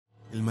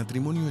El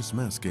matrimonio es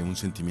más que un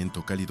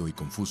sentimiento cálido y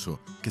confuso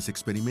que se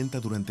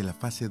experimenta durante la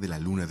fase de la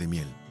luna de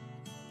miel.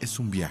 Es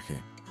un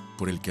viaje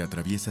por el que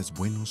atraviesas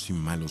buenos y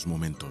malos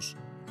momentos,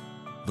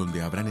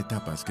 donde habrán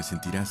etapas que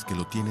sentirás que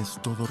lo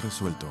tienes todo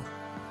resuelto,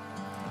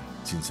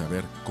 sin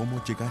saber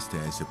cómo llegaste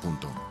a ese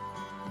punto.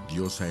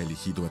 Dios ha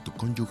elegido a tu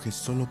cónyuge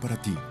solo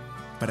para ti,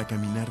 para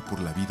caminar por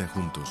la vida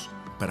juntos,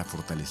 para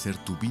fortalecer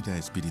tu vida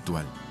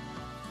espiritual.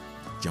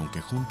 Y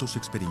aunque juntos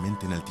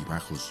experimenten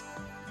altibajos,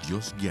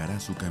 Dios guiará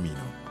su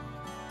camino.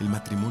 El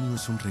matrimonio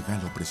es un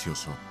regalo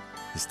precioso.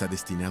 Está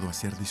destinado a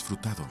ser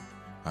disfrutado,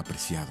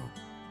 apreciado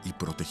y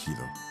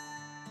protegido.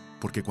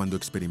 Porque cuando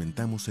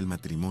experimentamos el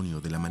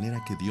matrimonio de la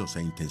manera que Dios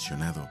ha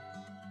intencionado,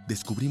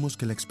 descubrimos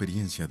que la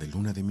experiencia de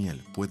luna de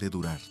miel puede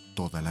durar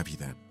toda la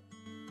vida.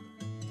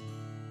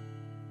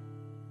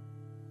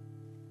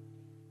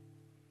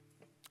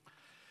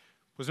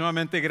 Pues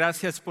nuevamente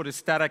gracias por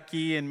estar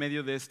aquí en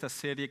medio de esta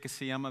serie que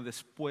se llama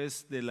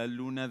Después de la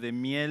luna de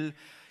miel.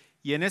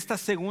 Y en esta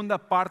segunda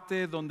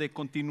parte donde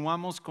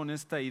continuamos con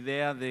esta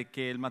idea de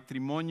que el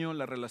matrimonio,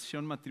 la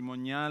relación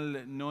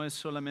matrimonial no es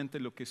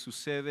solamente lo que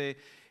sucede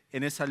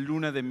en esa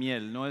luna de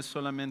miel, no es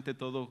solamente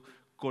todo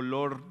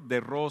color de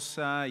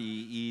rosa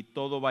y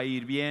todo va a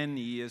ir bien,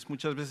 y es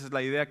muchas veces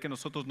la idea que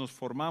nosotros nos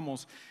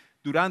formamos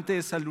durante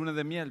esa luna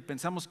de miel.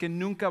 Pensamos que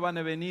nunca van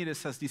a venir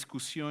esas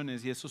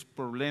discusiones y esos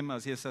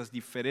problemas y esas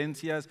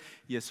diferencias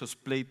y esos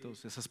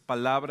pleitos, esas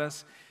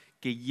palabras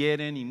que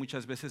hieren y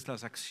muchas veces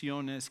las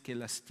acciones que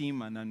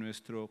lastiman a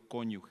nuestro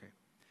cónyuge.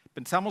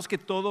 Pensamos que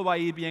todo va a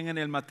ir bien en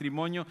el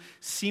matrimonio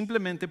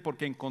simplemente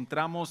porque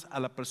encontramos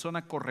a la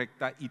persona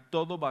correcta y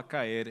todo va a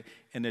caer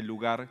en el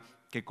lugar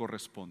que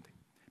corresponde.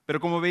 Pero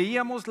como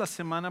veíamos la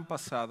semana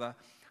pasada,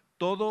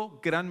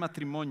 todo gran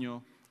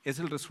matrimonio es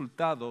el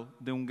resultado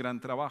de un gran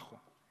trabajo.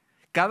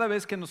 Cada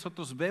vez que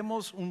nosotros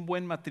vemos un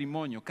buen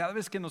matrimonio, cada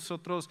vez que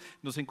nosotros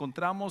nos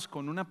encontramos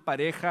con una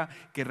pareja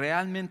que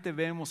realmente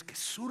vemos que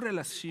su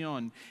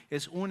relación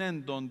es una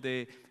en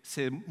donde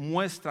se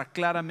muestra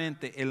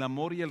claramente el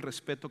amor y el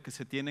respeto que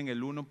se tienen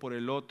el uno por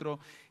el otro,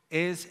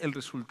 es el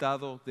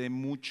resultado de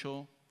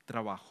mucho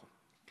trabajo.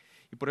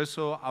 Y por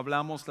eso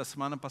hablamos la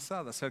semana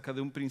pasada acerca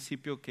de un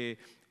principio que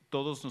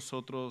todos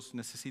nosotros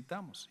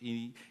necesitamos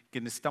y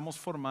que necesitamos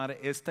formar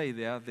esta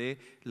idea de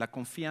la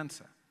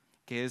confianza,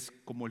 que es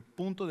como el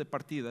punto de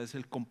partida, es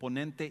el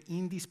componente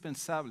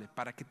indispensable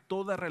para que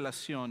toda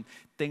relación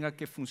tenga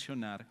que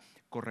funcionar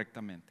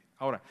correctamente.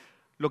 Ahora,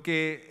 lo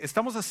que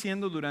estamos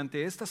haciendo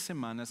durante estas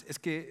semanas es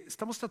que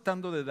estamos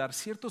tratando de dar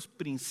ciertos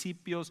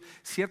principios,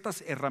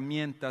 ciertas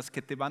herramientas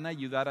que te van a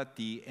ayudar a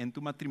ti en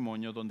tu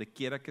matrimonio donde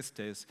quiera que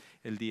estés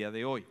el día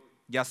de hoy.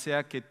 Ya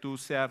sea que tú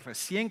seas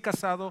recién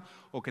casado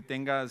o que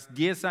tengas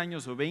 10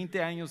 años o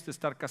 20 años de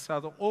estar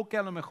casado, o que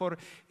a lo mejor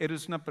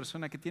eres una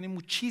persona que tiene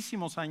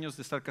muchísimos años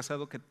de estar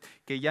casado,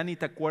 que ya ni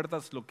te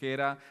acuerdas lo que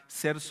era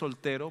ser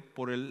soltero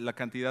por la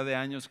cantidad de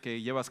años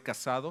que llevas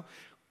casado.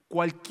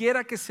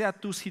 Cualquiera que sea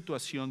tu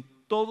situación,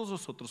 todos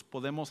nosotros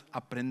podemos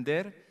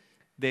aprender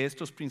de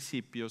estos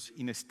principios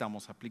y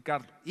necesitamos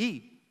aplicarlo.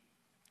 Y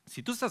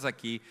si tú estás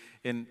aquí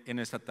en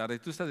esta tarde y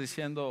tú estás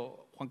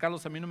diciendo, Juan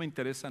Carlos, a mí no me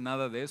interesa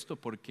nada de esto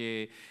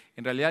porque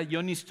en realidad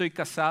yo ni estoy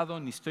casado,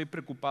 ni estoy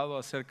preocupado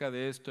acerca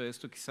de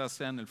esto quizás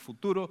sea en el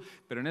futuro,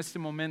 pero en este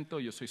momento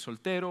yo soy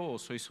soltero o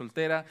soy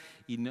soltera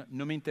y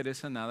no me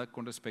interesa nada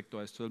con respecto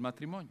a esto del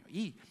matrimonio.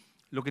 Y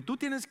lo que tú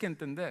tienes que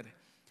entender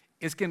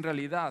es que en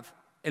realidad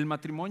el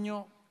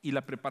matrimonio y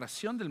la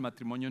preparación del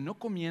matrimonio no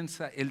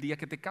comienza el día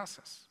que te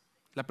casas.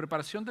 La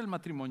preparación del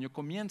matrimonio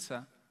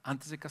comienza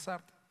antes de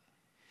casarte.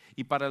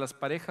 Y para las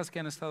parejas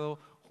que han estado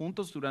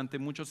juntos durante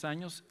muchos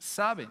años,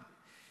 saben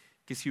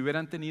que si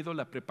hubieran tenido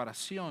la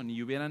preparación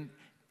y hubieran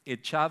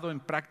echado en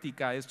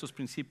práctica estos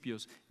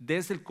principios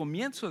desde el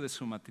comienzo de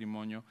su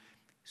matrimonio,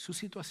 su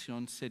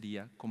situación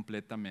sería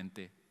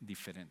completamente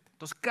diferente.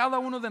 Entonces, cada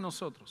uno de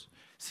nosotros,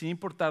 sin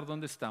importar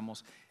dónde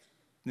estamos,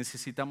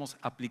 necesitamos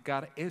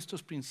aplicar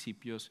estos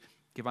principios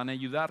que van a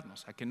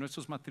ayudarnos a que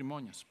nuestros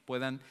matrimonios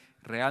puedan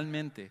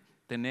realmente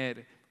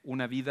tener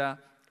una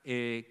vida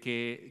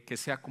que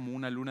sea como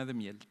una luna de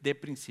miel, de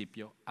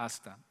principio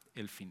hasta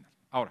el final.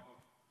 Ahora,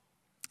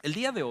 el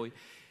día de hoy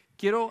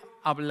quiero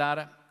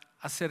hablar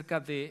acerca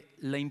de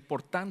la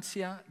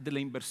importancia de la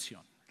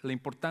inversión, la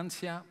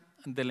importancia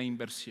de la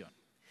inversión.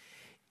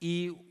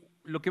 Y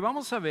lo que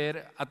vamos a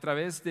ver a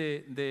través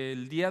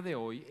del día de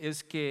hoy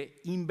es que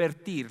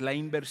invertir, la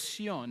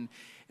inversión,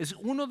 es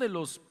uno de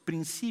los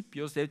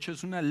principios, de hecho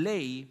es una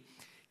ley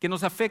que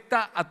nos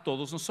afecta a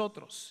todos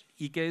nosotros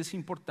y que es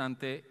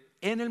importante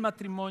en el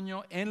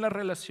matrimonio, en las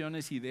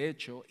relaciones y de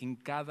hecho en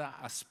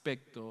cada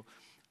aspecto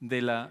de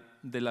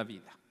la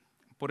vida.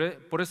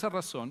 Por esa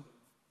razón,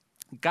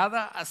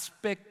 cada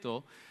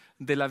aspecto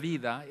de la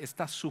vida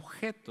está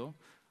sujeto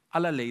a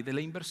la ley de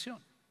la inversión.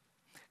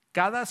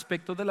 Cada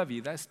aspecto de la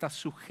vida está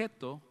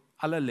sujeto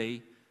a la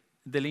ley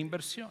de la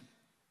inversión.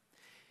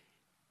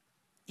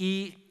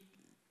 Y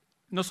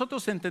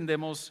nosotros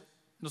entendemos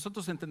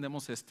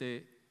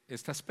este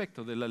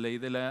aspecto de la ley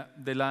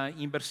de la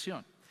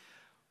inversión.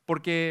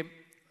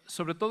 Porque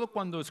sobre todo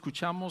cuando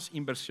escuchamos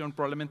inversión,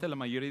 probablemente la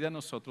mayoría de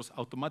nosotros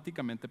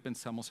automáticamente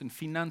pensamos en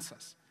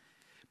finanzas.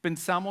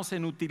 Pensamos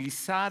en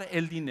utilizar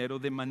el dinero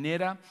de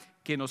manera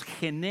que nos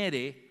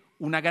genere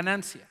una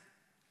ganancia.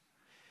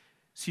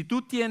 Si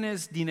tú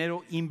tienes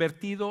dinero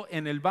invertido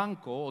en el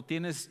banco o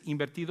tienes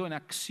invertido en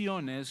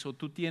acciones o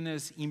tú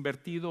tienes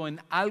invertido en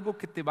algo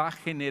que te va a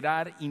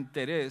generar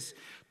interés,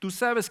 tú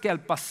sabes que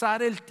al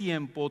pasar el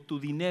tiempo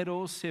tu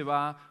dinero se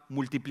va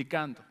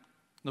multiplicando.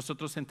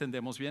 Nosotros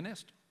entendemos bien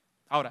esto.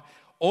 Ahora,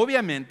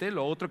 obviamente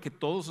lo otro que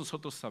todos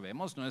nosotros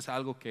sabemos, no es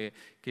algo que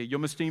yo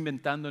me estoy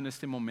inventando en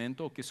este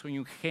momento o que soy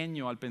un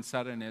genio al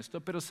pensar en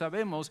esto, pero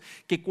sabemos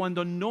que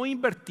cuando no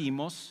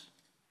invertimos,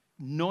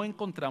 no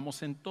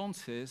encontramos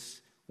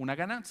entonces una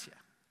ganancia.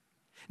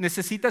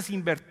 Necesitas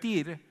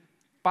invertir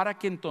para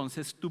que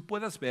entonces tú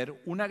puedas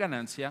ver una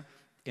ganancia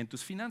en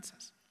tus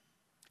finanzas.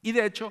 Y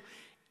de hecho,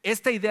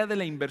 esta idea de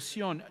la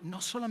inversión no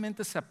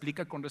solamente se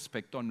aplica con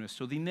respecto a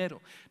nuestro dinero,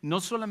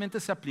 no solamente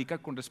se aplica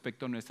con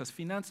respecto a nuestras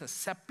finanzas,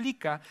 se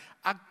aplica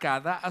a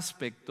cada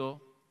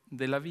aspecto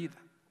de la vida.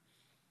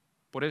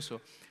 Por eso,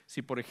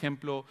 si por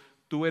ejemplo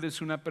tú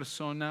eres una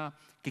persona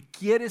que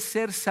quiere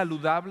ser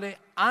saludable,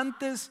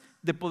 antes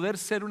de poder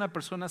ser una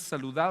persona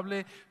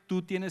saludable,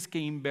 tú tienes que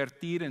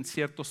invertir en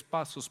ciertos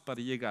pasos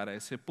para llegar a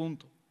ese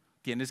punto.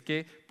 Tienes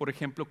que, por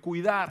ejemplo,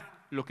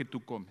 cuidar lo que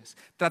tú comes,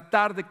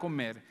 tratar de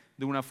comer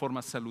de una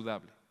forma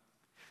saludable.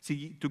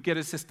 Si tú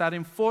quieres estar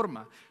en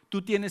forma,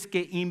 tú tienes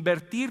que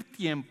invertir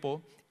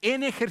tiempo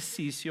en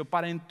ejercicio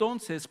para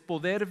entonces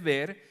poder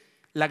ver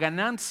la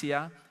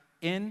ganancia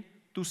en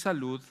tu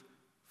salud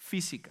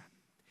física.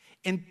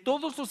 En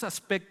todos los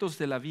aspectos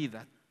de la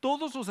vida,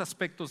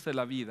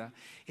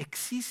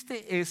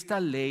 existe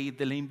esta ley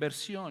de la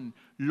inversión.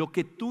 Lo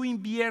que tú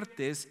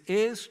inviertes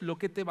es lo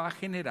que te va a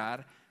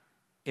generar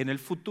en el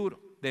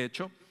futuro. De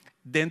hecho,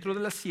 dentro de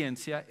la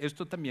ciencia,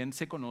 esto también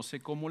se conoce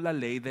como la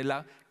ley de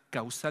la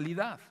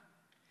causalidad.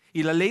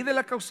 Y la ley de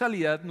la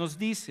causalidad nos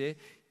dice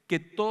que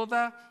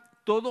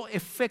todo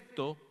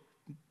efecto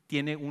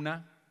tiene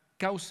una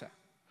causa,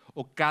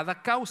 o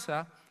cada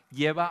causa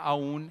lleva a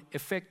un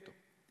efecto.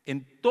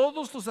 En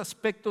todos los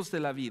aspectos de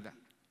la vida,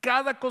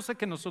 cada cosa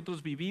que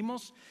nosotros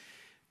vivimos,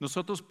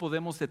 nosotros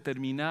podemos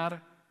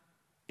determinar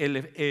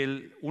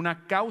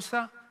una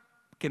causa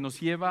que nos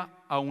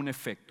lleva a un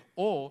efecto.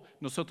 O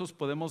nosotros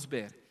podemos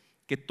ver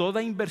que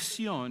toda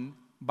inversión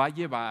va a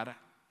llevar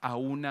a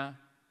una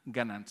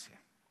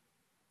ganancia.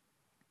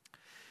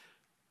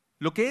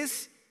 Lo que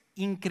es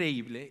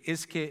increíble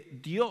es que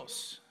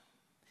Dios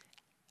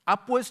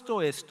ha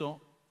puesto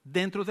esto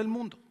dentro del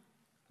mundo.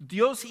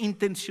 Dios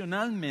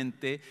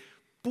intencionalmente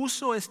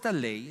puso esta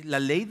ley, la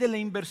ley de la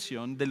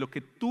inversión, de lo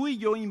que tú y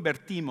yo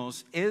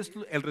invertimos es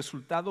el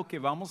resultado que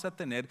vamos a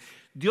tener.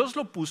 Dios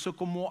lo puso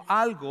como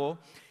algo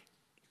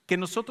que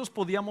nosotros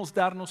podíamos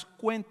darnos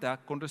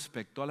cuenta con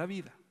respecto a la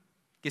vida.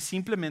 Que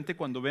simplemente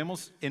cuando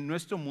vemos en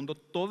nuestro mundo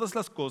todas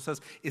las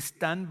cosas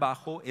están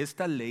bajo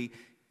esta ley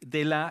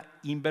de la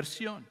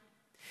inversión.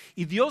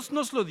 Y Dios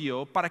nos lo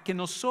dio para que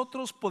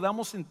nosotros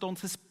podamos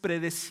entonces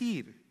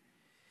predecir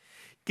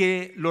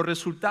que los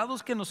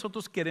resultados que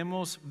nosotros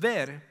queremos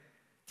ver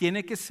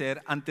tiene que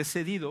ser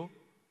antecedido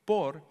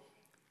por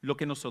lo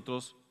que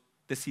nosotros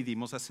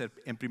decidimos hacer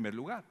en primer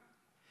lugar.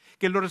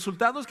 Que los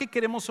resultados que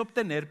queremos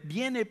obtener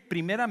viene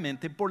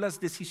primeramente por las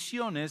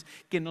decisiones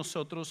que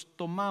nosotros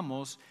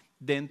tomamos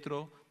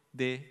dentro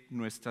de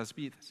nuestras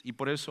vidas. Y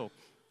por eso,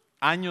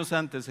 años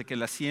antes de que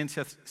la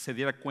ciencia se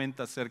diera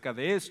cuenta acerca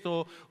de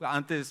esto,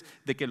 antes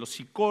de que los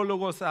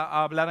psicólogos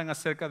hablaran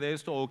acerca de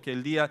esto, o que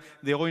el día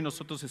de hoy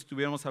nosotros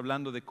estuviéramos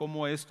hablando de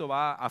cómo esto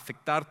va a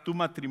afectar tu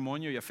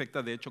matrimonio y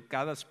afecta de hecho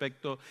cada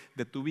aspecto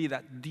de tu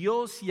vida,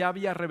 Dios ya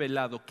había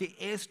revelado que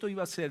esto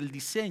iba a ser el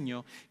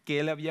diseño que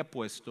Él había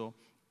puesto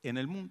en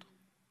el mundo.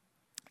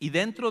 Y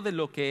dentro de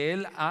lo que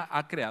Él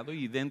ha creado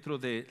y dentro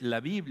de la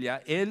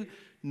Biblia, Él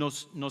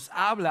nos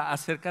habla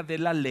acerca de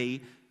la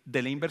ley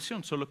de la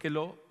inversión, solo que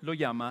lo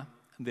llama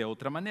de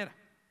otra manera.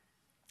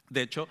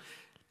 De hecho,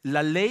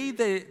 la ley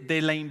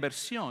de la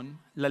inversión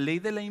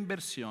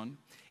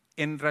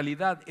en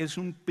realidad es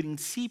un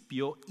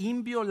principio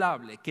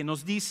inviolable que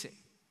nos dice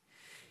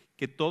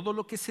que todo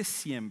lo que se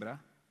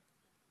siembra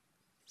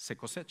se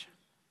cosecha.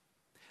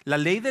 La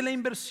ley de la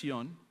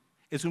inversión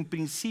es un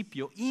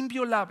principio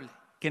inviolable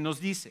que nos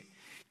dice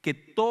que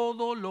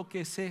todo lo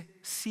que se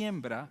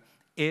siembra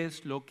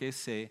es lo que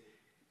se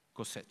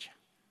cosecha.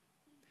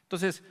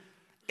 Entonces,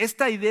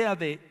 esta idea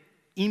de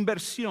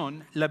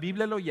inversión, la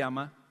Biblia lo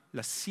llama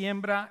la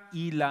siembra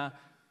y la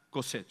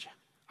cosecha.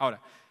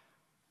 Ahora,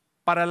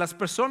 para las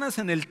personas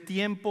en el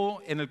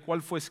tiempo en el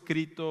cual fue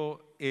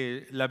escrito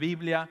la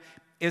Biblia,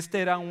 esta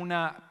era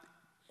una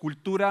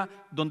cultura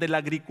donde la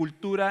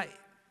agricultura,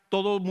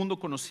 todo el mundo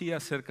conocía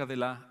acerca de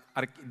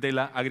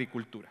la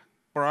agricultura.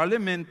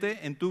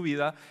 Probablemente en tu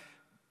vida,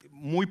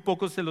 muy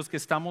pocos de los que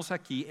estamos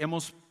aquí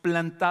hemos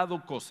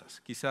plantado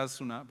cosas. Quizás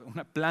una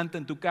planta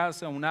en tu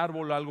casa, un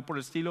árbol o algo por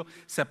el estilo,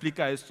 se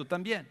aplica a esto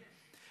también.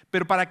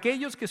 Pero para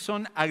aquellos que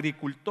son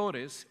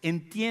agricultores,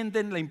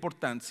 entienden la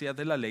importancia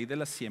de la ley de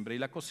la siembra y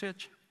la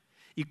cosecha.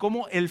 Y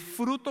cómo el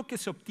fruto que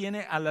se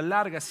obtiene a la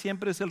larga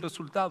siempre es el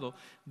resultado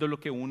de lo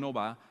que uno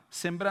va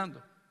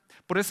sembrando.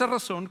 Por esa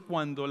razón,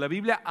 cuando la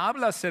Biblia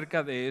habla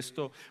acerca de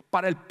esto,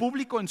 para el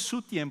público en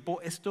su tiempo,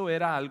 esto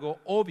era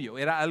algo obvio,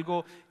 era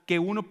algo que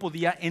uno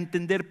podía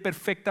entender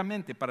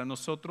perfectamente. Para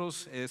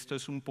nosotros esto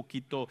es un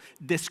poquito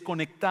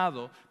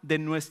desconectado de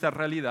nuestra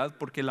realidad,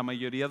 porque la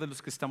mayoría de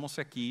los que estamos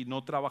aquí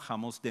no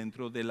trabajamos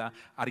dentro de la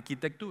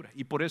arquitectura.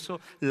 Y por eso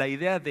la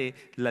idea de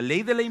la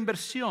ley de la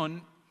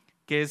inversión,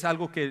 que es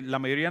algo que la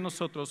mayoría de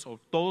nosotros, o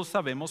todos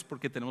sabemos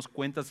porque tenemos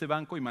cuentas de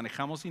banco y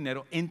manejamos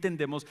dinero,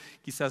 entendemos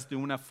quizás de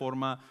una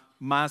forma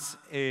más,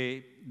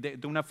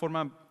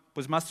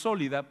 pues más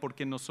sólida,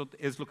 porque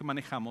es lo que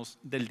manejamos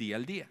del día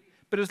al día.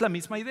 Pero es la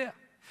misma idea.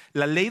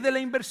 La ley de la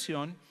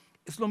inversión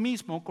es lo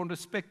mismo con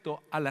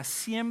respecto a la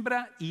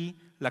siembra y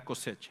la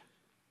cosecha.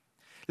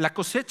 La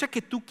cosecha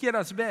que tú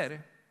quieras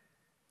ver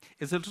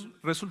es el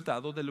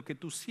resultado de lo que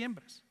tú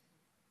siembras.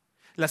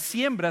 La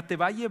siembra te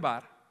va a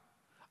llevar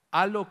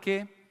a lo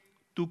que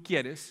tú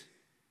quieres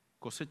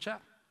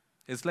cosechar.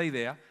 Es la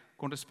idea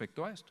con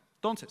respecto a esto.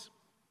 Entonces,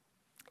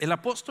 el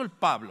apóstol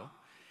Pablo,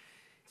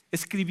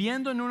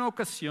 escribiendo en una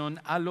ocasión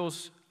a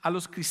los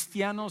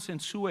cristianos en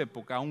su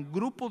época, a un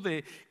grupo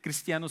de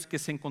cristianos que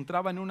se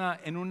encontraba en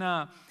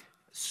una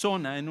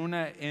zona,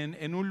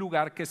 en un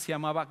lugar que se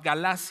llamaba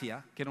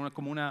Galacia, que era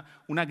como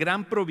una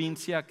gran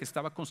provincia que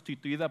estaba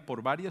constituida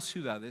por varias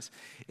ciudades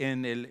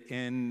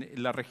en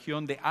la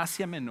región de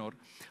Asia Menor.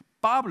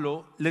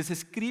 Pablo les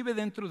escribe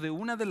dentro de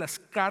una de las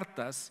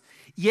cartas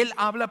y él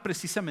habla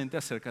precisamente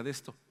acerca de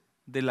esto,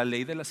 de la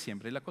ley de la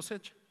siembra y la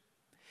cosecha.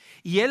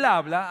 Y él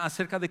habla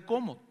acerca de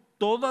cómo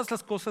todas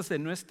las cosas de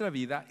nuestra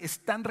vida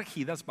están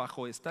regidas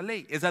bajo esta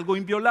ley. Es algo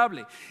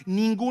inviolable.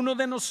 Ninguno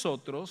de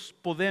nosotros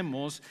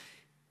podemos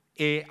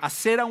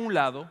hacer a un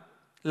lado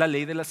la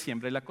ley de la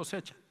siembra y la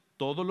cosecha.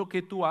 Todo lo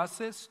que tú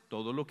haces,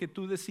 todo lo que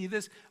tú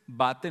decides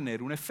va a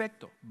tener un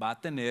efecto, va a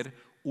tener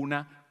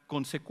una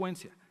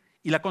consecuencia.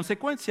 Y la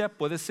consecuencia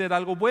puede ser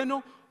algo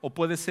bueno o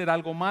puede ser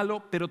algo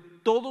malo, pero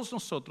todos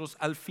nosotros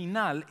al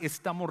final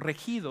estamos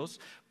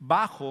regidos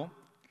bajo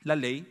la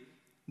ley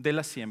de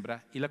la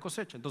siembra y la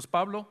cosecha. Entonces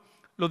Pablo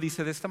lo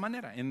dice de esta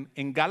manera.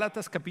 En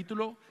Gálatas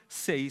capítulo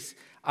 6,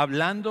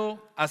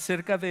 hablando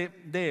acerca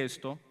de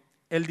esto,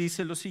 él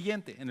dice lo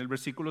siguiente en el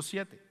versículo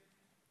 7.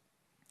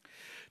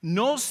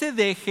 No se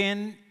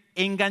dejen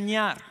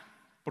engañar.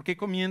 ¿Por qué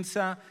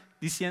comienza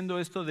diciendo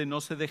esto de no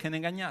se dejen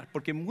engañar?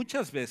 Porque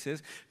muchas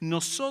veces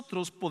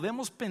nosotros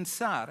podemos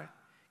pensar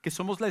que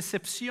somos la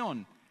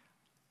excepción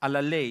a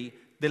la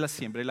ley de la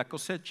siembra y la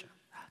cosecha,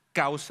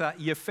 causa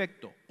y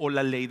efecto, o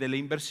la ley de la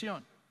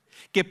inversión,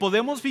 que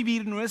podemos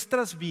vivir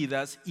nuestras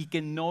vidas y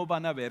que no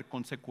van a haber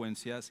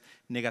consecuencias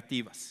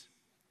negativas.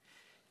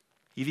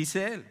 Y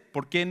dice él,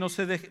 ¿por qué no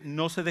se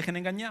dejen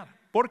engañar?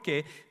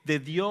 Porque de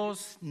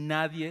Dios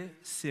nadie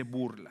se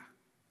burla.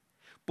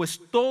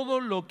 Pues todo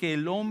lo que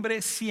el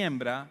hombre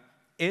siembra,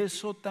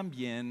 eso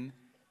también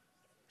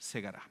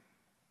segará.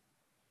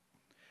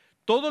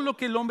 Todo lo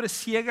que el hombre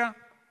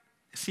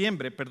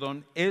siembre,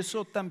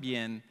 eso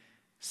también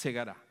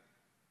segará.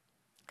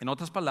 En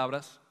otras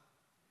palabras,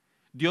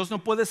 Dios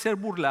no puede ser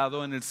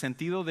burlado en el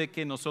sentido de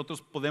que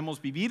nosotros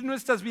podemos vivir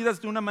nuestras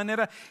vidas de una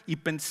manera y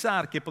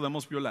pensar que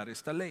podemos violar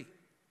esta ley.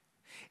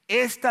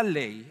 Esta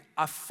ley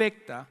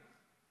afecta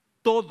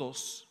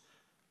todos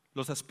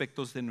los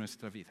aspectos de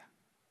nuestra vida.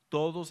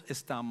 Todos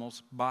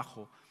estamos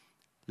bajo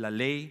la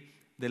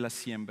ley de la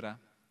siembra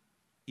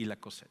y la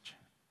cosecha.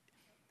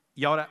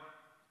 Y ahora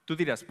tú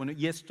dirás, bueno,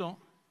 ¿y esto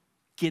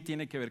qué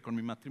tiene que ver con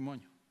mi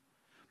matrimonio?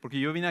 Porque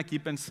yo vine aquí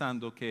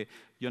pensando que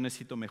yo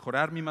necesito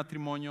mejorar mi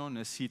matrimonio,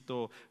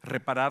 necesito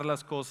reparar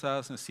las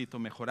cosas, necesito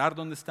mejorar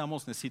donde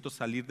estamos, necesito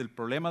salir del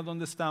problema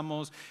donde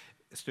estamos,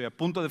 estoy a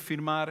punto de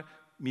firmar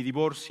mi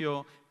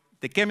divorcio.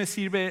 ¿De qué me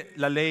sirve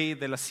la ley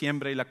de la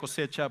siembra y la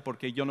cosecha?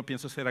 Porque yo no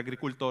pienso ser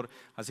agricultor,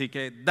 así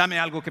que dame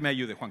algo que me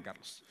ayude, Juan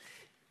Carlos.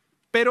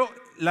 Pero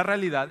la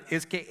realidad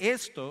es que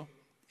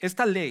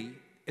esta ley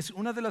es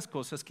una de las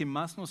cosas que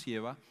más nos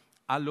lleva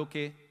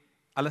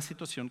a la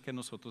situación que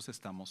nosotros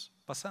estamos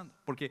pasando.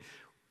 Porque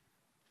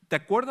de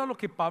acuerdo a lo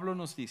que Pablo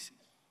nos dice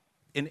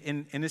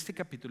en este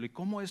capítulo y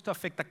cómo esto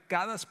afecta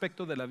cada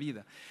aspecto de la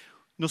vida,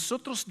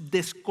 nosotros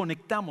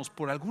desconectamos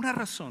por alguna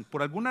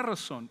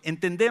razón,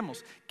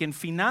 entendemos que en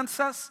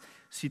finanzas,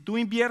 si tú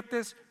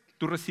inviertes,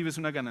 tú recibes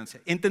una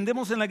ganancia.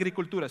 Entendemos en la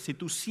agricultura, si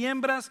tú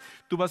siembras,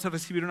 tú vas a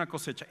recibir una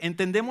cosecha.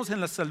 Entendemos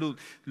en la salud,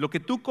 lo que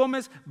tú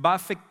comes va a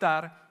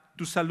afectar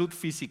tu salud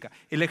física.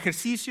 El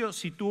ejercicio,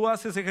 si tú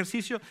haces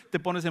ejercicio, te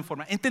pones en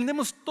forma.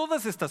 Entendemos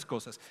todas estas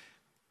cosas.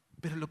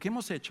 Pero lo que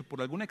hemos hecho,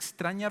 por alguna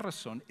extraña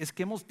razón, es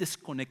que hemos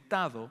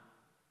desconectado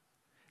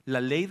la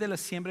ley de la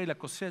siembra y la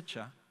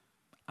cosecha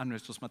a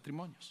nuestros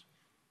matrimonios.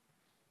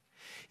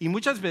 Y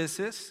muchas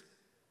veces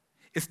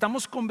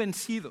estamos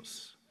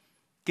convencidos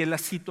que la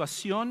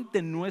situación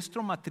de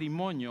nuestro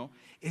matrimonio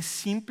es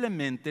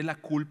simplemente la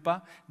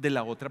culpa de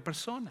la otra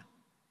persona.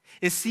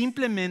 Es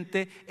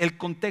simplemente el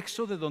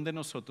contexto de donde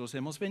nosotros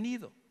hemos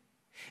venido.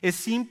 Es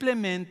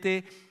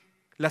simplemente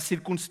las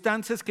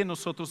circunstancias que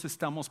nosotros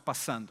estamos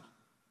pasando.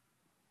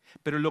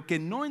 Pero lo que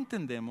no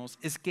entendemos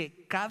es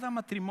que cada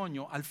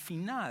matrimonio al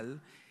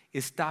final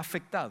está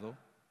afectado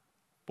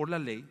por la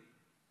ley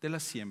de la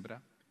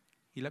siembra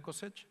y la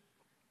cosecha.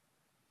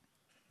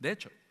 De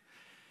hecho,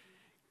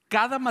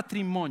 cada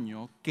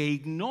matrimonio que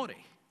ignore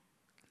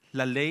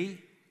la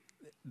ley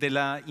de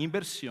la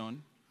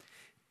inversión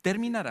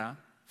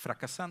terminará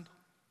fracasando.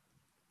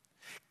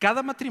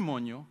 Cada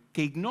matrimonio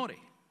que ignore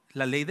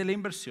la ley de la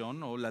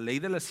inversión o la ley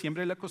de la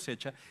siembra y la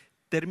cosecha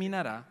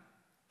terminará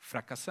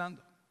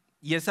fracasando.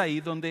 Y es ahí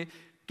donde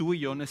tú y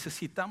yo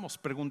necesitamos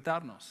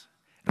preguntarnos,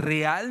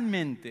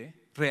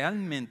 ¿realmente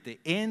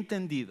he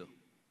entendido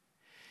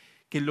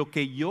que lo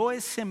que yo he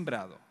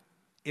sembrado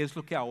es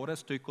lo que ahora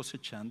estoy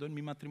cosechando en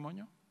mi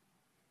matrimonio?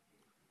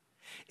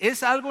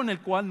 Es algo en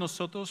el cual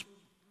nosotros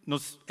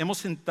nos hemos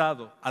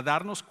sentado a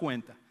darnos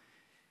cuenta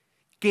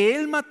que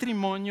el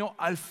matrimonio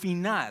al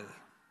final,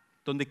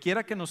 donde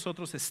quiera que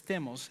nosotros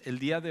estemos el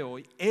día de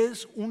hoy,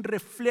 es un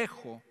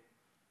reflejo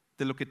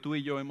de lo que tú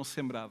y yo hemos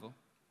sembrado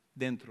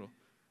dentro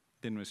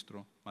de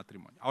nuestro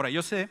matrimonio. Ahora,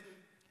 yo sé, en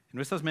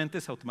nuestras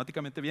mentes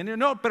automáticamente viene,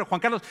 no, pero Juan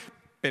Carlos,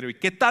 pero ¿y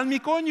qué tal mi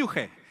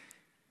cónyuge?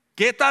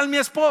 ¿Qué tal mi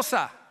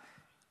esposa?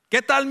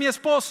 ¿Qué tal mi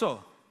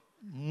esposo?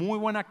 Muy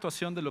buena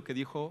actuación de lo que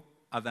dijo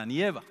Adán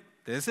y Eva,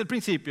 desde el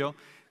principio,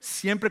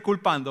 siempre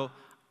culpando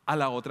a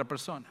la otra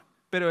persona.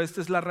 Pero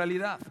esta es la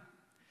realidad.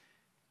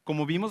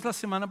 Como vimos la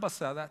semana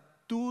pasada,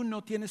 tú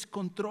no tienes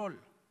control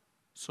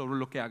sobre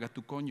lo que haga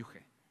tu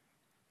cónyuge.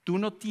 Tú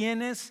no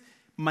tienes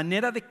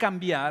manera de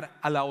cambiar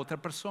a la otra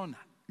persona.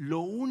 Lo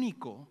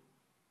único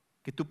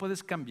que tú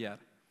puedes cambiar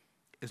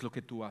es lo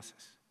que tú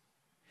haces.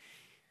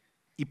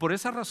 Y por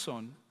esa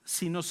razón,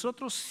 si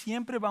nosotros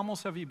siempre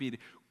vamos a vivir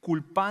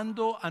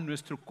culpando a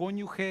nuestro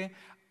cónyuge,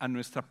 a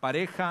nuestra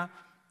pareja,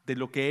 de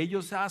lo que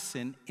ellos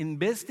hacen, en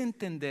vez de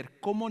entender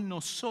cómo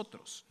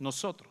nosotros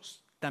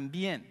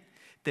también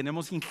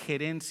tenemos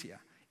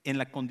injerencia en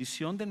la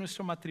condición de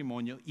nuestro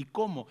matrimonio y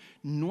cómo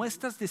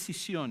nuestras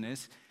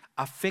decisiones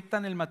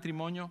afectan el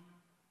matrimonio,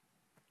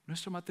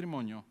 nuestro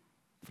matrimonio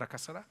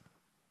fracasará.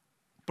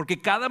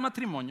 Porque cada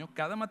matrimonio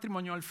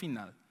al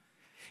final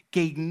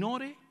que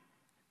ignore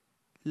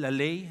la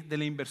ley de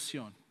la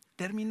inversión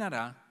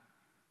terminará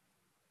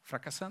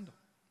fracasando.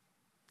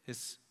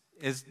 Es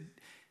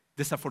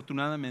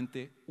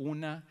desafortunadamente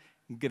una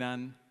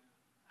gran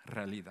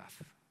realidad.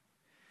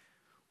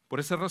 Por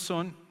esa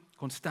razón,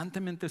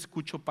 constantemente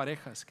escucho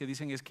parejas que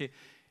dicen es que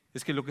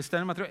lo que está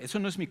en el matrimonio, eso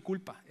no es mi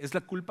culpa, es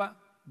la culpa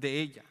de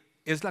ella,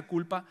 es la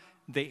culpa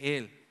de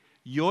él.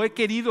 Yo he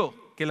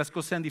querido que las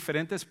cosas sean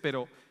diferentes,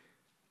 pero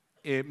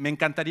me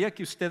encantaría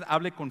que usted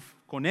hable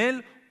con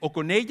él o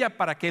con ella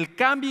para que él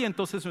cambie y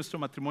entonces nuestro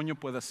matrimonio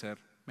pueda ser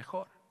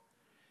mejor.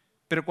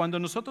 Pero cuando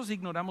nosotros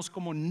ignoramos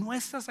cómo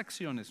nuestras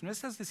acciones,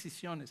 nuestras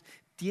decisiones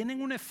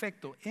tienen un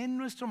efecto en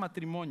nuestro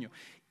matrimonio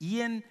y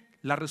en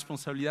la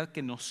responsabilidad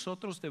que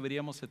nosotros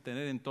deberíamos de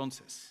tener,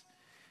 entonces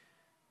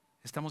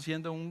estamos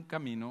yendo a un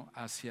camino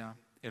hacia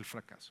el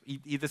fracaso.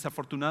 Y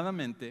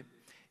desafortunadamente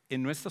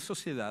en nuestra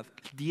sociedad,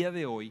 el día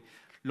de hoy,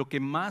 lo que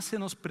más se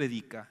nos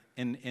predica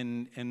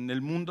en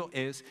el mundo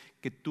es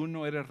que tú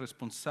no eres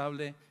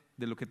responsable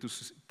de lo que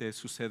te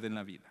sucede en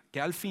la vida.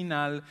 Que al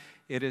final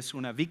eres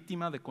una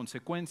víctima de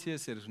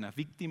consecuencias, eres una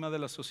víctima de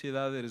la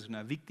sociedad, eres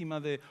una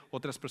víctima de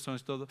otras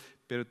personas, todo,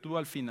 pero tú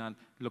al final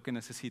lo que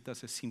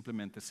necesitas es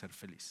simplemente ser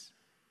feliz.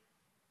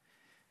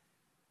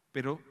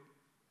 Pero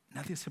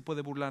nadie se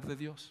puede burlar de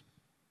Dios.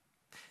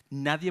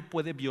 Nadie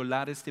puede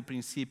violar este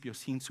principio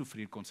sin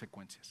sufrir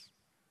consecuencias.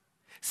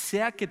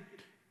 Sea que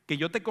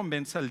yo te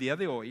convenza el día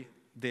de hoy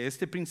de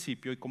este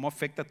principio y cómo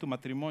afecta a tu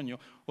matrimonio,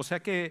 o sea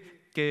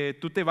que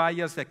tú te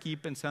vayas de aquí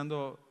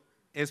pensando,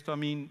 esto a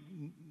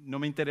mí no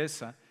me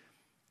interesa.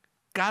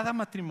 Cada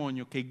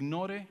matrimonio que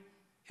ignore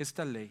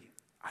esta ley,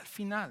 al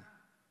final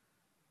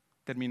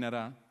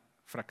terminará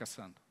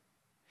fracasando.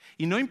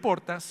 Y no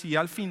importa si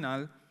al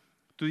final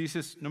tú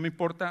dices, no me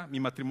importa,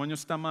 mi matrimonio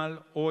está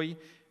mal hoy,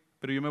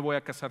 pero yo me voy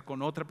a casar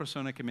con otra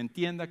persona que me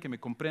entienda, que me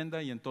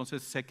comprenda, y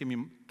entonces sé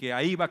que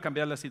ahí va a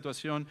cambiar la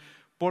situación,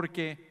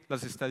 porque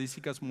las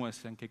estadísticas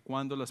muestran que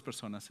cuando las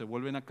personas se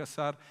vuelven a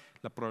casar,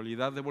 la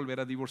probabilidad de volver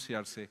a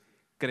divorciarse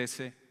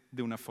crece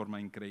de una forma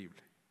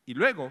increíble. Y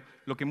luego,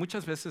 lo que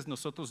muchas veces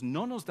nosotros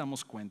no nos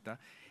damos cuenta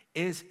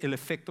es el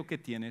efecto que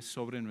tiene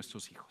sobre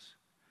nuestros hijos.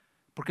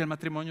 Porque el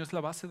matrimonio es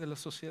la base de la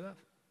sociedad.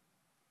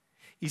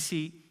 Y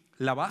si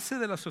la base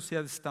de la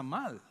sociedad está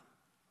mal,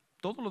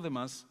 todo lo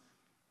demás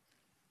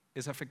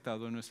es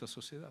afectado en nuestra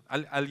sociedad.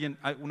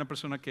 Una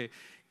persona que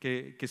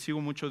sigo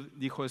mucho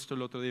dijo esto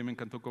el otro día y me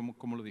encantó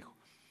cómo lo dijo.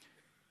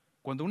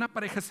 Cuando una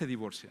pareja se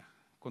divorcia,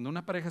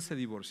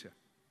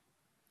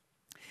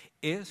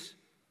 es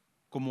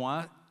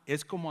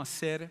como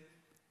hacer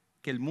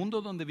que el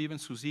mundo donde viven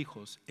sus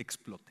hijos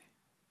explote.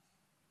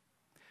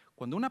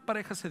 Cuando una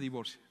pareja se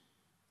divorcia,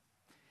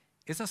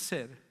 es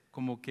hacer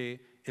como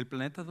que el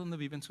planeta donde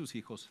viven sus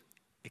hijos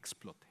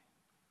explote.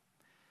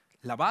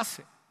 La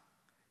base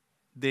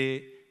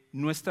de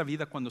nuestra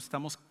vida cuando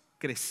estamos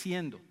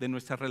creciendo, de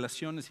nuestras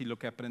relaciones y lo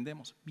que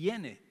aprendemos,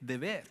 viene de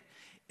ver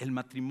el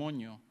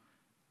matrimonio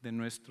de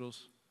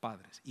nuestros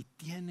padres y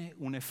tiene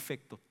un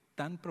efecto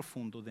tan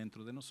profundo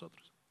dentro de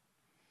nosotros.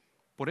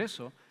 Por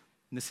eso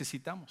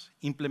necesitamos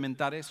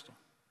implementar esto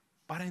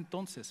para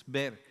entonces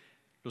ver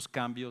los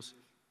cambios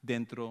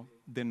dentro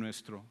de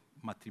nuestro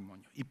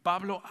matrimonio. Y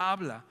Pablo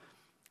habla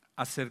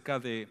acerca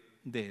de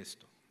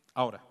esto.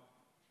 Ahora,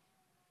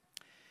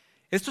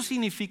 esto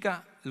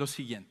significa lo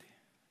siguiente,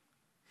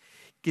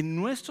 que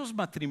nuestros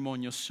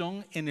matrimonios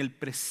son en el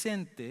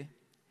presente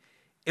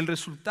el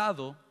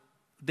resultado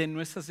de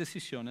nuestras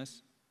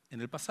decisiones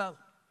en el pasado.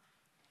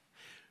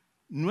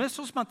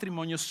 Nuestros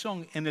matrimonios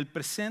son en el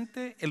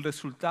presente el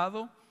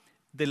resultado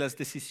de las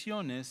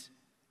decisiones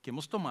que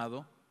hemos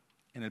tomado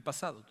en el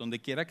pasado. Donde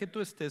quiera que tú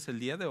estés el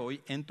día de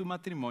hoy en tu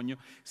matrimonio,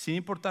 sin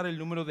importar el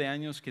número de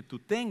años que tú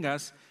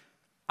tengas,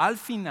 al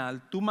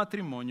final tu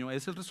matrimonio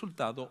es el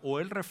resultado o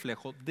el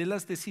reflejo de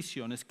las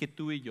decisiones que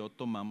tú y yo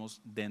tomamos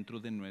dentro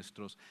de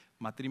nuestros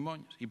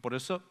matrimonios. Y por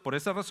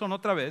esa razón,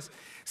 otra vez,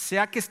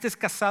 sea que estés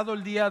casado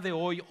el día de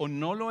hoy o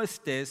no lo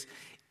estés,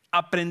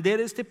 aprender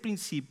este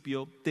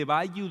principio te va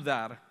a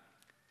ayudar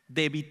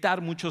de evitar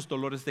muchos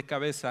dolores de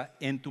cabeza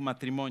en tu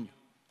matrimonio.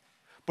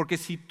 Porque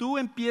si tú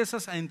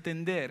empiezas a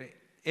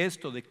entender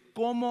esto de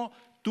cómo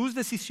tus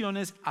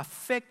decisiones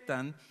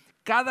afectan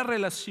cada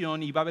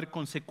relación y va a haber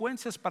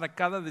consecuencias para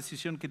cada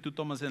decisión que tú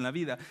tomas en la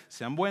vida,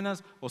 sean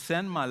buenas o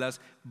sean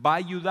malas, va a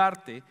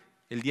ayudarte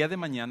el día de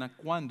mañana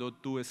cuando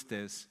tú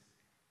estés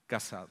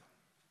casado.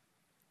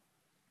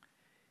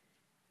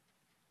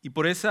 Y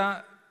por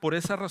esa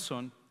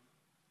razón,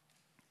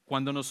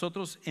 cuando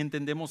nosotros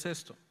entendemos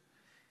esto,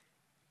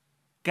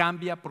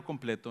 cambia por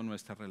completo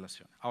nuestra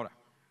relación. Ahora,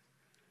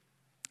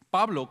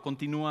 Pablo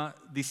continúa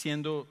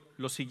diciendo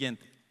lo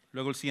siguiente,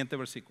 luego el siguiente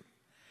versículo.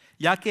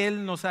 Ya que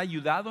Él nos ha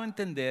ayudado a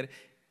entender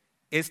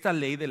esta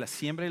ley de la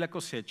siembra y la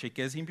cosecha y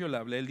que es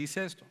inviolable, Él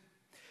dice esto.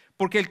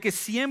 Porque el que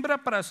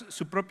siembra para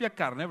su propia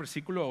carne,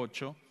 versículo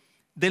 8,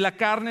 de la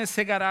carne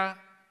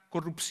segará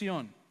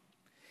corrupción.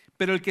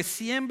 Pero el que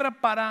siembra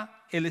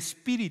para el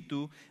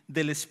Espíritu,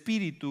 del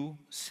Espíritu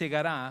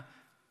segará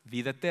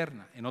vida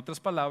eterna. En otras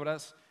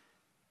palabras,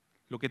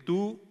 lo que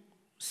tú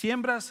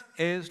siembras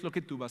es lo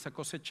que tú vas a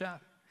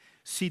cosechar.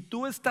 Si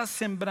tú estás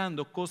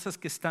sembrando cosas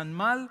que están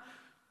mal,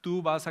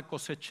 tú vas a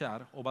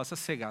cosechar o vas a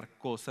cegar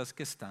cosas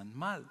que están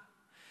mal.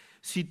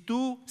 Si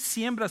tú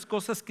siembras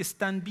cosas que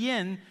están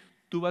bien,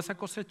 tú vas a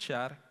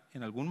cosechar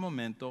en algún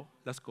momento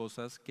las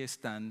cosas que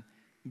están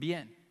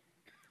bien.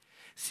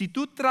 Si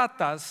tú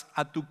tratas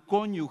a tu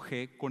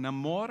cónyuge con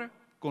amor,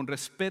 con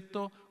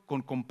respeto,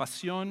 con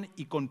compasión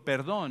y con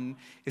perdón,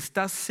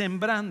 estás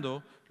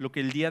sembrando lo que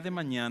el día de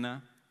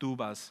mañana tú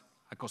vas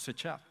a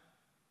cosechar.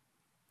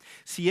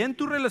 Si en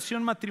tu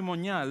relación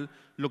matrimonial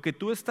lo que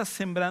tú estás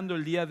sembrando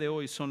el día de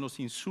hoy son los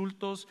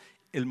insultos,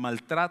 el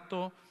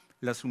maltrato,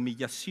 las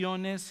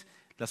humillaciones,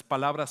 las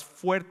palabras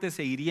fuertes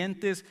e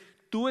hirientes,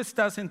 tú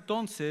estás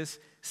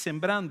entonces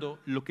sembrando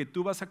lo que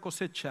tú vas a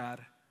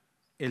cosechar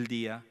el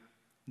día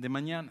de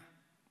mañana.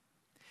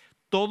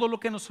 Todo lo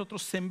que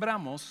nosotros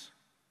sembramos,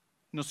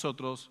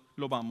 nosotros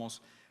lo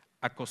vamos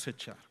a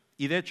cosechar.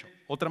 Y de hecho,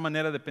 otra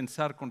manera de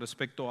pensar con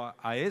respecto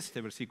a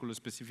este versículo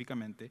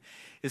específicamente,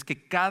 es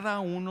que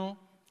cada uno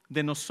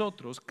de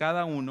nosotros,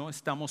 cada uno,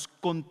 estamos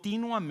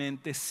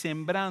continuamente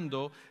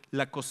sembrando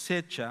la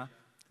cosecha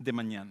de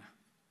mañana.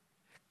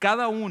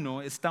 Cada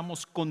uno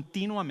estamos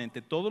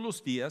continuamente, todos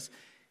los días,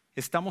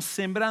 estamos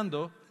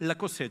sembrando la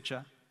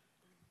cosecha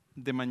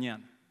de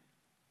mañana.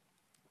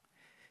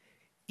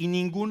 Y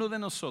ninguno de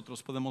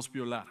nosotros podemos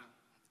violar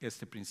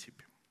este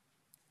principio.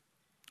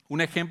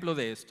 Un ejemplo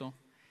de esto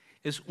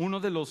es uno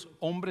de los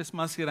hombres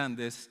más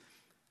grandes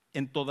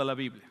en toda la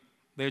Biblia.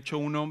 De hecho,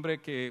 un hombre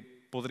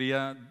que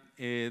podría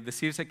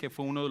decirse que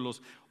fue uno de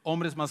los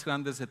hombres más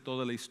grandes de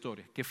toda la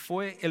historia, que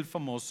fue el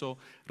famoso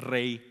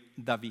rey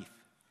David,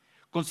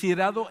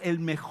 considerado el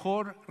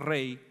mejor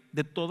rey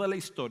de toda la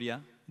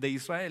historia de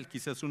Israel,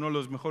 quizás uno de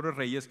los mejores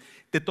reyes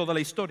de toda la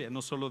historia,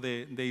 no solo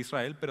de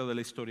Israel, pero de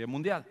la historia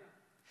mundial.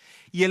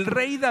 Y el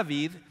rey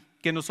David,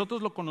 que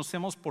nosotros lo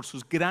conocemos por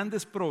sus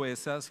grandes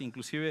proezas,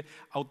 inclusive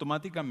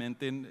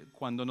automáticamente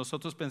cuando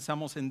nosotros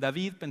pensamos en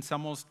David,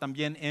 pensamos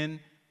también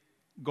en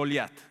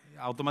Goliat.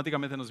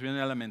 Automáticamente nos viene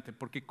a la mente,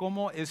 porque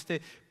como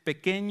este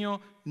pequeño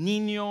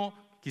niño,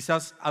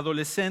 quizás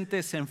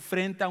adolescente, se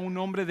enfrenta a un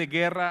hombre de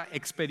guerra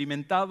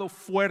experimentado,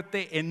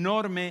 fuerte,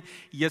 enorme,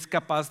 y es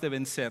capaz de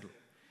vencerlo.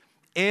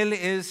 Él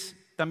es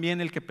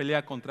también el que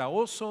pelea contra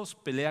osos,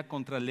 pelea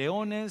contra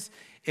leones.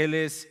 Él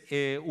es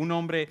un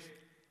hombre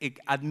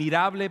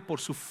admirable por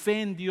su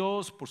fe en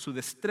Dios, por su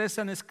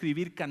destreza en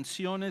escribir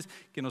canciones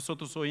que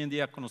nosotros hoy en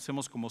día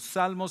conocemos como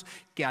salmos,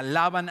 que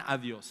alaban a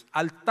Dios,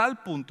 al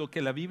tal punto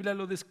que la Biblia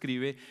lo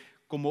describe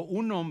como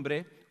un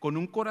hombre con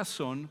un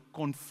corazón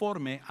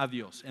conforme a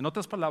Dios. En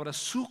otras palabras,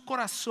 su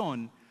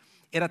corazón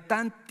era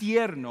tan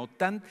tierno,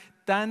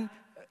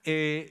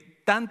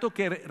 tanto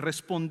que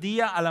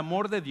respondía al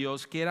amor de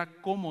Dios, que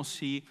era como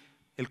si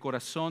el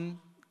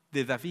corazón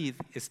de David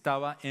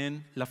estaba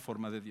en la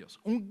forma de Dios.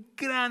 Un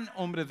gran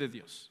hombre de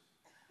Dios.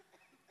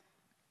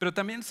 Pero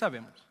también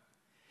sabemos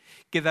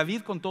que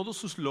David, con todos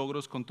sus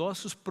logros, con todas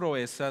sus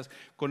proezas,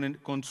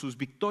 con sus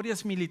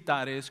victorias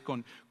militares,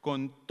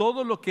 con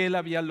todo lo que él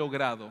había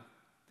logrado,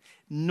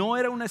 no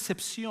era una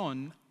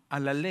excepción a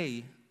la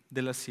ley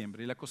de la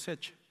siembra y la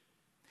cosecha.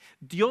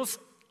 Dios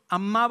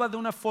amaba de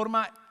una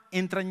forma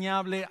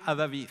entrañable a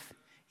David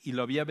y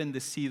lo había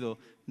bendecido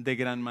de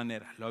gran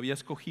manera. Lo había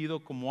escogido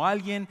como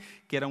alguien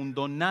que era un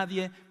don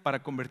nadie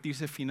para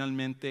convertirse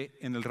finalmente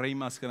en el rey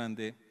más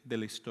grande de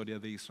la historia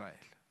de Israel.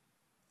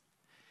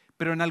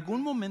 Pero en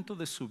algún momento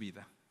de su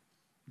vida,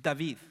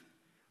 David,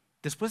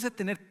 después de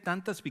tener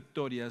tantas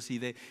victorias y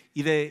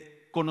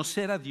de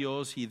conocer a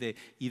Dios y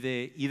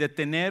de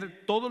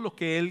tener todo lo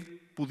que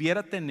él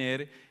pudiera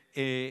tener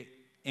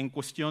en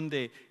cuestión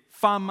de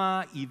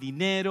fama y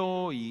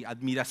dinero y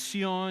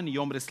admiración y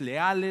hombres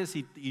leales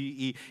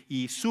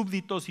y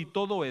súbditos y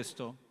todo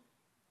esto,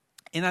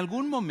 en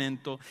algún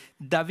momento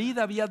David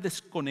había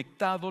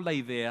desconectado la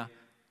idea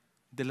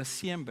de la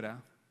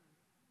siembra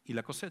y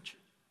la cosecha.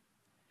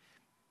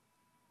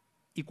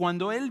 Y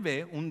cuando él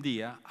ve un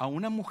día a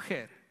una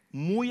mujer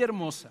muy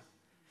hermosa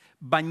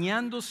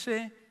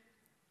bañándose,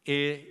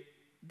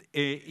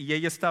 y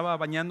ella estaba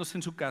bañándose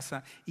en su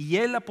casa, y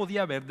él la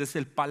podía ver desde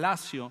el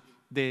palacio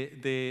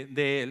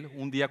de él,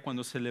 un día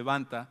cuando se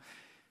levanta,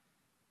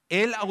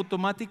 él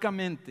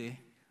automáticamente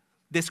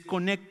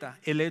desconecta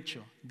el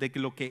hecho de que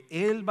lo que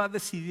él va a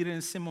decidir en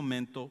ese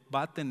momento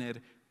va a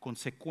tener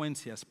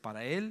consecuencias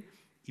para él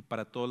y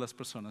para todas las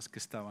personas que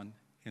estaban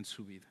en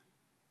su vida.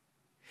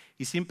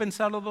 Y sin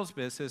pensarlo dos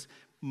veces,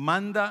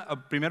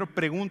 primero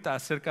pregunta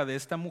acerca de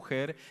esta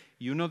mujer,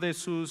 y uno de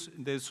sus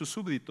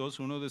súbditos,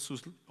 uno de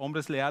sus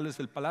hombres leales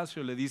del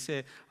palacio, le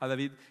dice a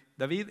David: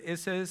 David,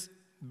 esa es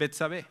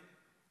Betsabé,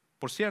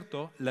 por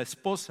cierto, la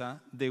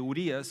esposa de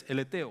Urías el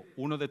Eteo,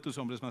 uno de tus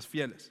hombres más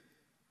fieles.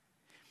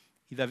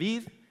 Y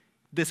David,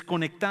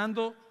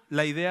 desconectando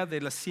la idea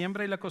de la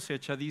siembra y la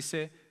cosecha,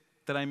 dice: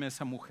 tráeme a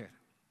esa mujer.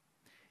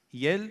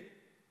 Y él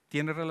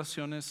tiene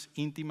relaciones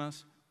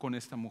íntimas con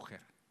esta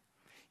mujer.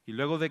 Y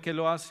luego de que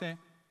lo hace,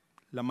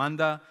 la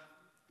manda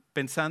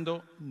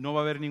pensando: no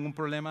va a haber ningún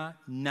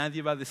problema,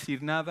 nadie va a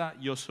decir nada,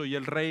 yo soy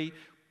el rey,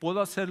 puedo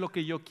hacer lo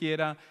que yo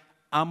quiera,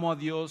 amo a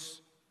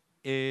Dios,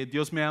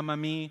 Dios me ama a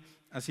mí,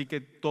 así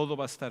que todo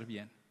va a estar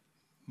bien.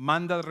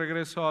 Manda de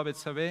regreso a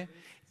Betsabé,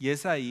 y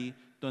es ahí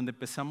donde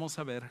empezamos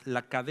a ver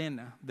la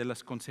cadena de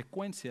las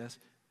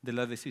consecuencias de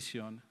la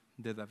decisión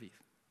de David.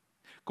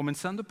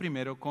 Comenzando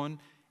primero con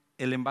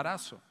el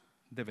embarazo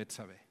de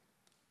Betsabé.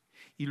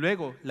 Y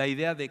luego la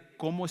idea de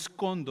cómo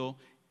escondo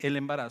el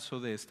embarazo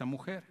de esta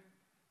mujer.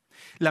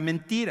 La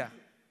mentira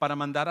para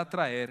mandar a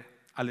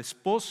traer al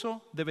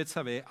esposo de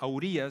Betsabé, a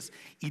Urías,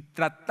 y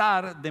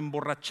tratar de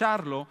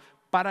emborracharlo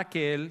para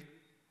que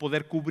él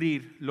poder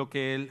cubrir lo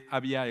que él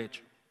había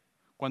hecho.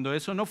 Cuando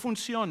eso no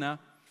funciona,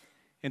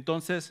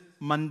 entonces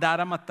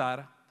mandar a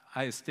matar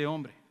a este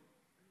hombre.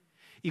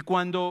 Y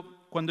cuando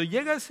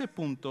llega a ese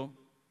punto,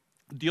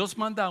 Dios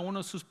manda a uno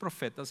de sus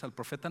profetas, al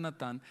profeta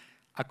Natán,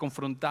 a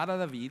confrontar a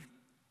David,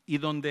 y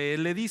donde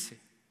él le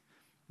dice: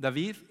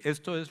 David,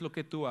 esto es lo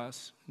que tú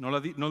has. No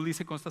lo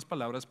dice con estas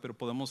palabras, pero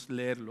podemos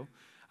leerlo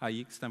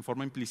ahí, está en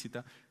forma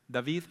implícita.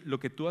 David, lo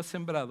que tú has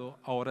sembrado,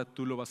 ahora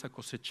tú lo vas a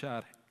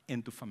cosechar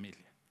en tu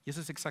familia. Y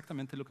eso es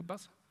exactamente lo que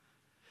pasa.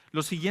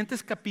 Los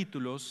siguientes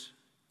capítulos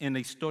en la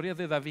historia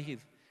de David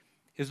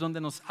es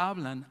donde nos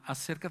hablan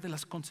acerca de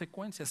las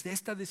consecuencias de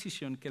esta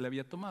decisión que él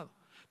había tomado,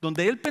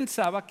 donde él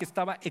pensaba que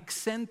estaba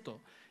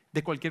exento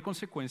de cualquier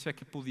consecuencia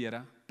que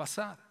pudiera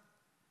pasar.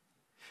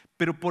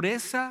 Pero por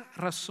esa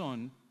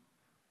razón,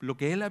 lo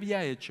que él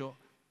había hecho,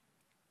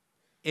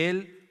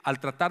 él, al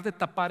tratar de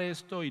tapar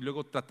esto y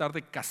luego tratar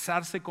de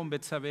casarse con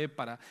Betsabé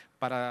para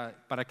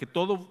que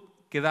todo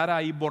quedara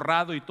ahí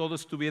borrado y todo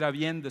estuviera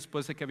bien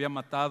después de que había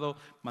mandado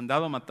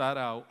a matar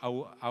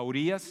a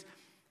Urías,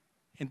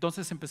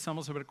 entonces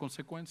empezamos a ver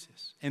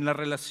consecuencias en la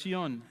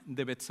relación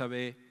de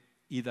Betsabé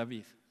y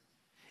David,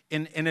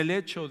 en el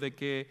hecho de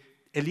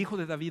que el hijo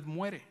de David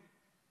muere,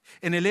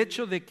 en el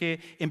hecho de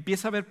que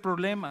empieza a haber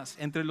problemas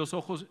entre los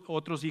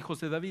otros hijos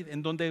de David,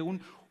 en donde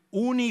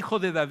un hijo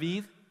de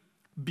David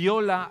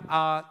viola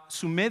a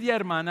su media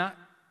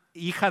hermana,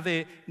 hija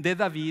de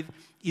David,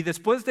 y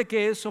después de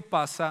que eso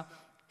pasa,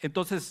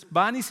 entonces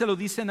van y se lo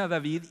dicen a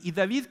David, y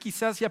David,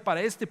 quizás ya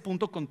para este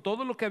punto, con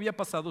todo lo que había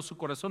pasado, su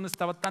corazón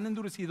estaba tan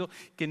endurecido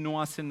que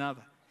no hace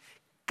nada.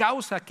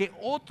 Causa que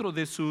otro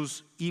de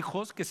sus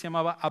hijos, que se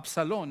llamaba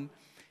Absalón,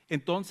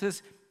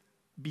 entonces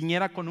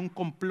viniera con un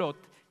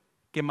complot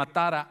que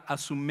matara a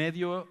su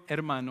medio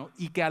hermano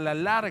y que a la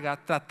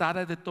larga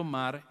tratara de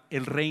tomar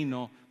el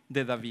reino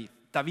de David.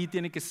 David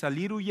tiene que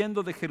salir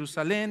huyendo de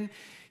Jerusalén,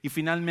 y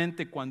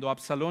finalmente cuando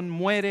Absalón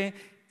muere,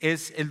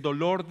 es el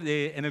dolor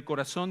en el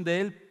corazón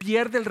de él,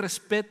 pierde el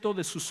respeto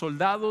de sus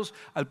soldados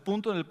al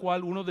punto en el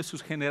cual uno de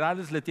sus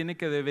generales le tiene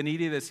que venir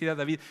y decir a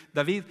David: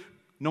 David,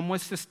 no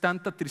muestres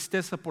tanta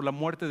tristeza por la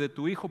muerte de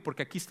tu hijo,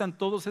 porque aquí están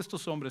todos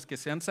estos hombres que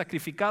se han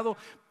sacrificado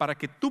para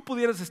que tú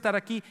pudieras estar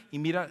aquí, y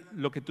mira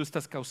lo que tú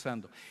estás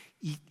causando.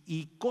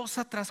 Y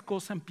cosa tras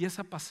cosa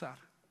empieza a pasar,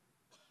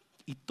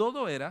 y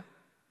todo era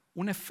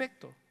un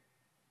efecto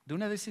de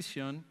una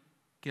decisión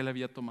que él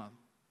había tomado.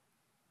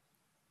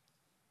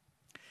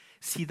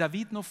 Si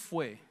David no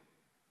fue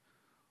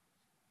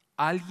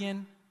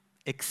alguien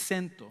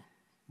exento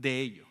de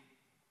ello,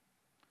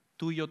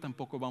 tú y yo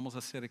tampoco vamos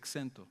a ser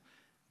exentos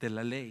de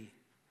la ley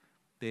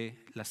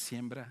de la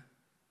siembra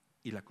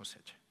y la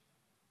cosecha.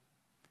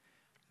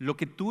 Lo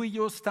que tú y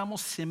yo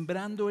estamos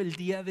sembrando el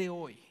día de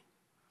hoy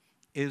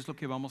es lo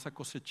que vamos a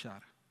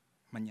cosechar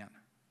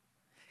mañana.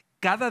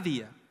 Cada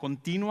día,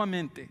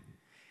 continuamente,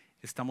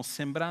 estamos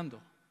sembrando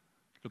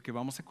lo que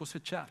vamos a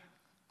cosechar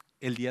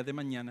el día de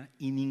mañana,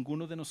 y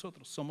ninguno de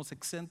nosotros somos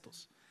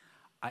exentos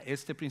a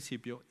este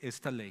principio,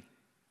 esta ley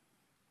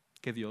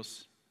que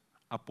Dios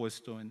ha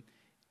puesto en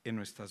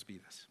nuestras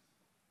vidas.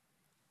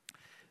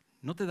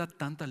 ¿No te da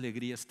tanta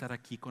alegría estar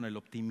aquí con el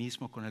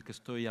optimismo con el que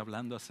estoy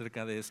hablando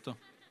acerca de esto?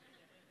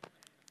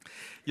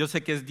 Yo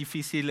sé que es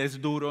difícil, es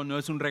duro, no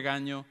es un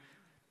regaño,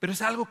 pero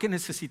es algo que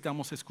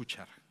necesitamos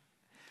escuchar.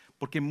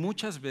 Porque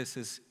muchas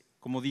veces,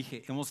 como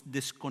dije, hemos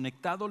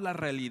desconectado la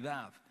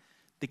realidad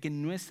de que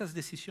nuestras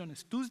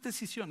decisiones, tus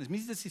decisiones,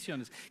 mis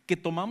decisiones que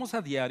tomamos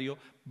a diario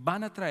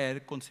van a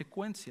traer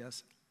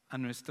consecuencias a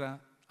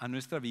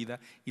nuestra vida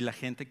y la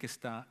gente que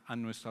está a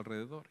nuestro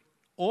alrededor.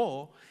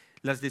 O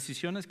las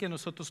decisiones que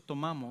nosotros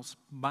tomamos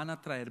van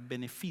a traer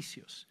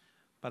beneficios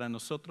para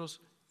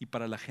nosotros y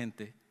para la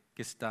gente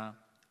que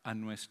está a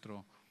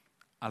nuestro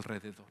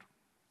alrededor.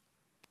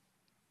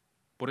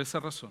 Por esa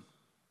razón,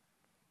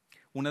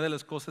 una de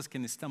las cosas que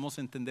necesitamos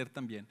entender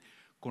también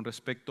con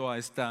respecto a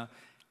esta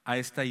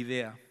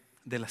idea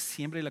de la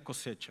siembra y la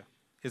cosecha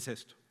es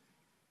esto: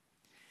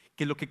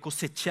 que lo que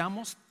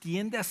cosechamos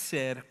tiende a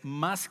ser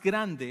más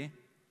grande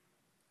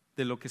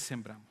de lo que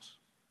sembramos.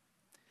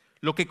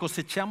 Lo que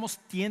cosechamos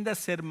tiende a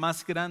ser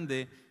más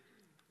grande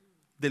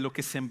de lo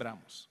que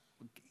sembramos.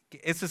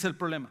 Ese es el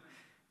problema.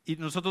 Y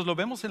nosotros lo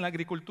vemos en la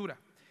agricultura,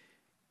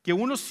 que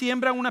uno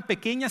siembra una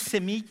pequeña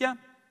semilla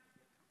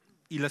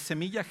y la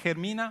semilla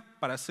germina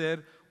para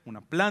hacer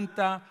una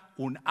planta,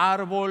 un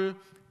árbol,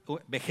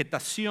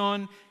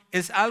 vegetación.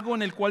 Es algo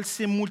en el cual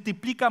se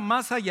multiplica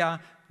más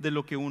allá de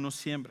lo que uno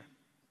siembra.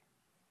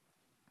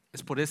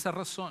 Es por esa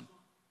razón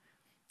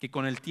que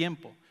con el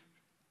tiempo,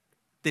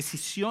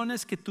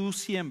 decisiones que tú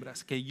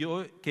siembras, que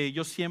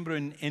yo siembro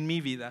en mi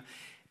vida,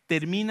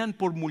 terminan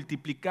por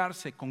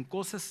multiplicarse con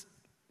cosas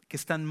que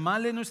están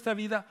mal en nuestra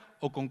vida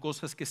o con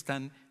cosas que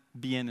están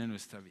bien en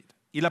nuestra vida.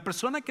 Y la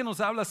persona que nos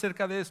habla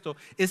acerca de esto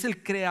es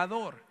el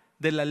creador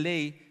de la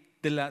ley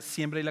de la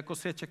siembra y la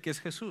cosecha, que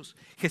es Jesús.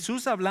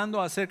 Jesús hablando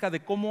acerca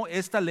de cómo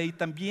esta ley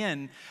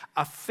también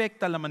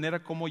afecta la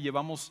manera como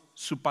llevamos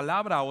su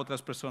palabra a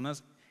otras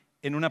personas.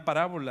 En una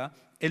parábola,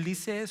 él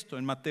dice esto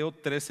en Mateo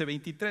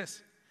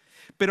 13:23.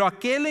 Pero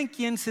aquel en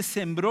quien se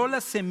sembró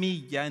la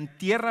semilla en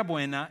tierra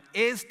buena,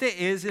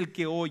 este es el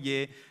que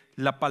oye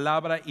la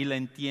palabra y la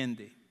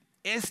entiende.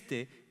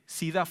 Este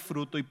sí da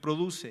fruto y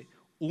produce,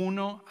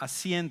 uno a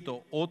 100,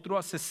 otro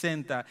a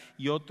 60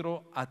 y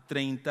otro a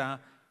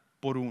 30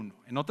 por uno.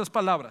 En otras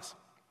palabras,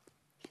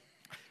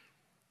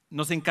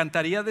 nos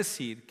encantaría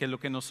decir que lo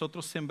que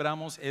nosotros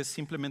sembramos es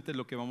simplemente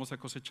lo que vamos a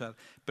cosechar,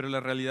 pero la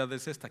realidad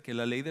es esta, que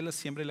la ley de la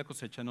siembra y la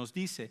cosecha nos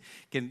dice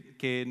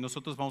que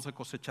nosotros vamos a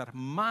cosechar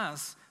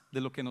más de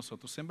lo que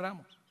nosotros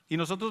sembramos. Y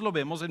nosotros lo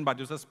vemos en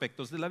varios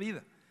aspectos de la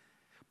vida.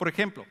 Por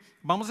ejemplo,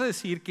 vamos a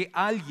decir que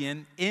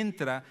alguien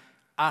entra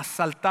a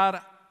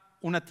asaltar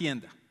una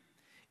tienda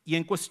y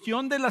en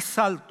cuestión del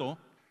asalto,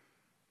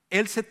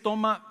 él se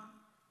toma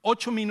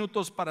 8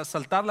 minutos para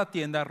asaltar la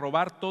tienda,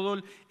 robar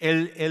todo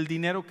el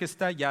dinero que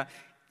está allá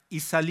y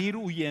salir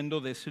huyendo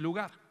de ese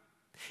lugar.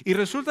 Y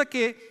resulta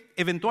que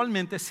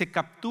eventualmente se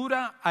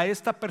captura a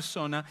esta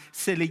persona,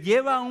 se le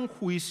lleva a un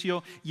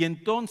juicio y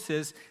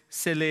entonces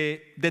se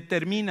le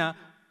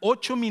determina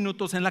 8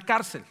 minutos en la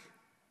cárcel.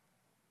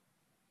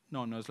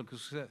 No es lo que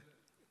sucede.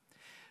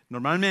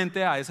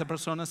 Normalmente a esa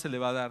persona se le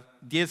va a dar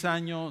 10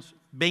 años,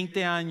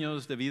 20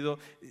 años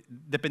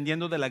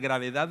dependiendo de la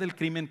gravedad del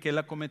crimen que él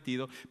ha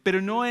cometido,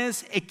 pero no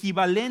es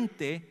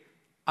equivalente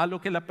a lo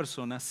que la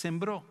persona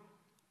sembró,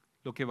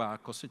 lo que va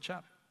a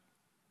cosechar.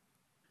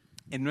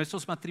 En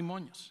nuestros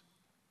matrimonios,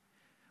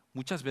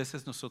 muchas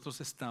veces nosotros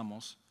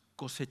estamos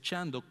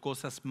cosechando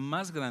cosas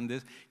más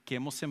grandes que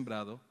hemos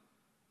sembrado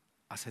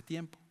hace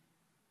tiempo.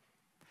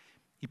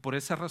 Y por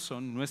esa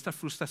razón, nuestra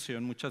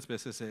frustración muchas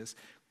veces es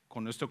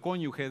con nuestro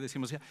cónyuge,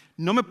 decimos,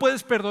 no me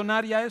puedes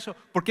perdonar ya eso,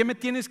 ¿por qué me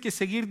tienes que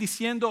seguir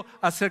diciendo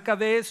acerca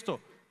de esto?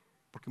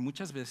 Porque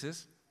muchas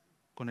veces,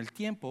 con el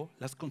tiempo,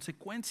 las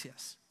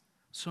consecuencias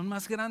son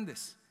más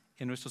grandes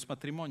en nuestros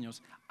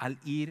matrimonios al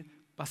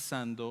ir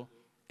pasando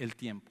el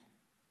tiempo.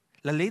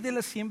 La ley de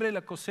la siembra y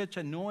la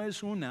cosecha no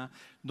es una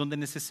donde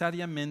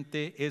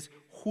necesariamente es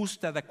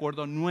justa de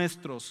acuerdo a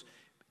nuestros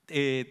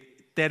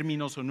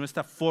términos o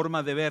nuestra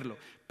forma de verlo,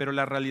 pero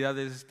la realidad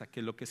es esta,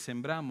 que lo que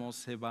sembramos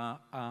se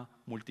va a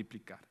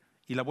multiplicar.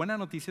 Y la buena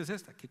noticia es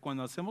esta, que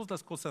cuando hacemos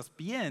las cosas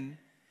bien,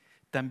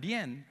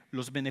 también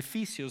los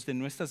beneficios de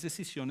nuestras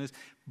decisiones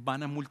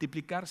van a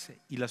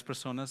multiplicarse y las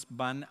personas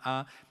van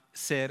a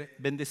ser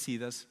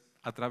bendecidas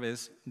a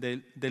través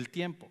del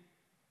tiempo.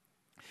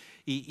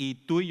 Y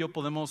tú y yo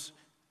podemos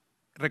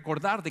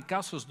recordar de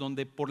casos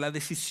donde por la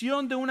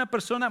decisión de una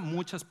persona,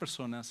 muchas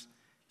personas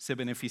se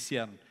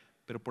beneficiaron,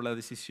 pero por la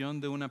decisión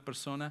de una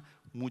persona,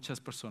 muchas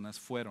personas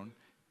fueron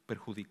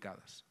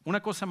perjudicadas.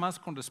 Una cosa más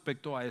con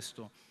respecto a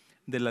esto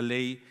de la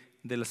ley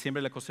de la siembra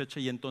y la cosecha,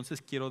 y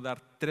entonces quiero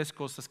dar 3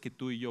 cosas que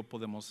tú y yo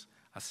podemos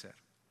hacer.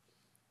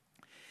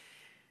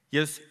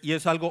 Y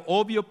es algo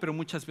obvio, pero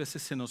muchas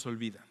veces se nos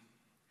olvida.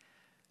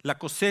 La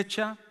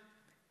cosecha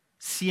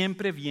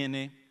siempre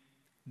viene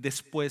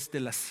después de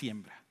la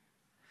siembra.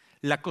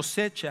 La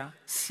cosecha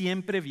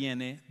siempre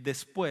viene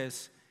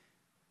después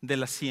de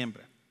la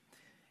siembra.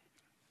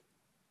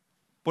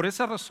 Por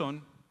esa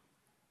razón,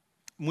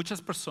 muchas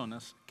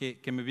personas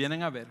que me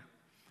vienen a ver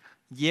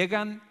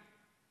llegan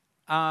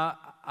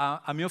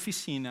a mi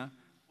oficina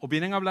o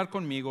vienen a hablar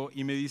conmigo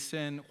y me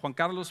dicen: Juan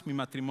Carlos, mi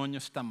matrimonio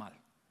está mal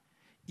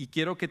y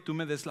quiero que tú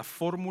me des la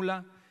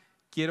fórmula,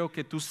 quiero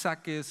que tú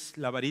saques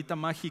la varita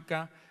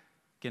mágica,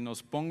 que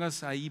nos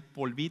pongas ahí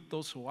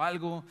polvitos o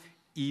algo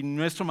y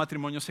nuestro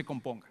matrimonio se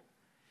componga.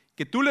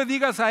 Que tú le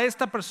digas a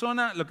esta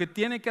persona lo que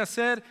tiene que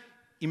hacer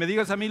y me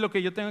digas a mí lo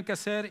que yo tengo que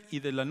hacer, y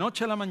de la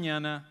noche a la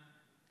mañana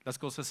las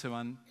cosas se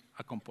van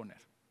a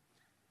componer.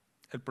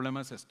 El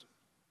problema es esto: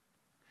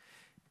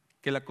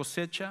 que la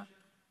cosecha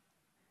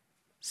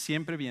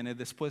siempre viene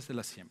después de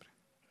la siembra.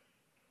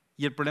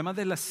 Y el problema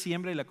de la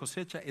siembra y la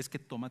cosecha es que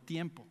toma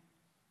tiempo.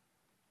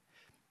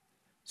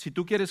 Si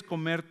tú quieres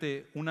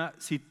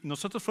si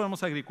nosotros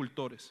fuéramos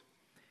agricultores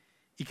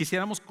y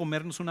quisiéramos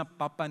comernos una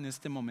papa en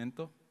este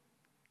momento,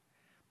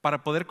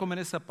 para poder comer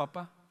esa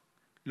papa,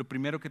 lo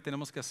primero que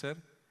tenemos que hacer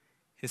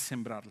es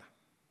sembrarla.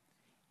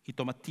 Y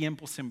toma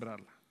tiempo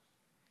sembrarla.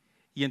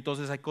 Y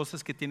entonces hay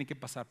cosas que tienen que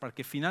pasar para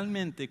que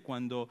finalmente,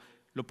 cuando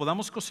lo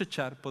podamos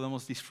cosechar,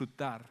 podamos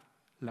disfrutar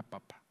la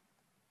papa.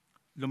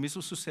 Lo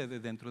mismo sucede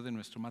dentro de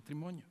nuestro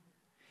matrimonio.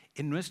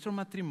 En nuestro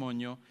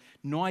matrimonio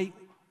no hay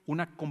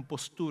una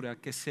compostura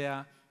que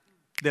sea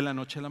de la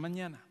noche a la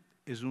mañana.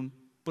 Es un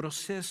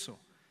proceso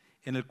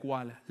en el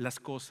cual las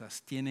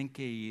cosas tienen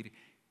que ir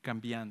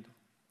cambiando.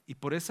 Y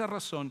por esa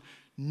razón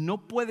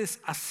no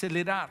puedes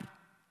acelerar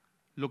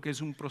lo que es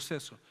un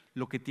proceso.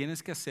 Lo que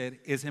tienes que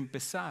hacer es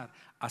empezar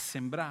a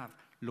sembrar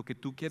lo que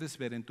tú quieres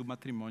ver en tu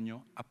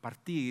matrimonio a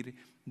partir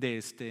de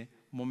este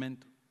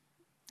momento.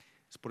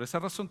 Es por esa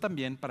razón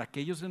también, para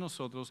aquellos de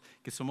nosotros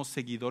que somos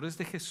seguidores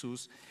de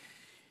Jesús,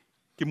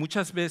 que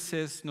muchas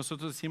veces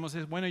nosotros decimos: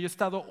 bueno, yo he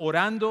estado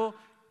orando,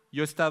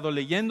 yo he estado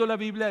leyendo la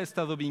Biblia, he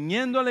estado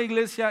viniendo a la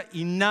iglesia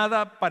y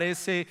nada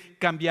parece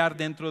cambiar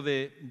dentro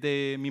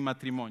de mi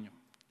matrimonio.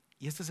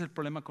 Y este es el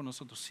problema con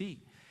nosotros.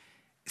 Sí,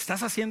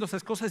 estás haciendo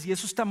esas cosas y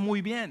eso está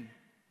muy bien,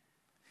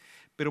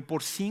 pero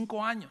por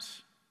 5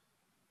 años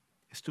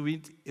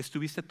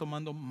estuviste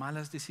tomando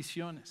malas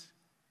decisiones.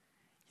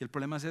 Y el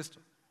problema es esto: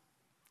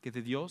 que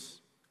de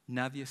Dios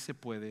nadie se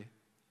puede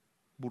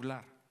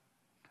burlar.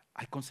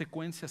 Hay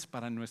consecuencias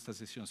para nuestras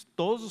decisiones.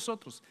 Todos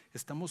nosotros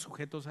estamos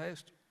sujetos a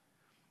esto.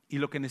 Y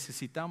lo que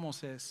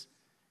necesitamos es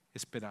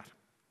esperar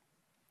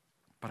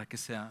para que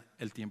sea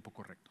el tiempo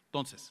correcto.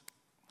 Entonces,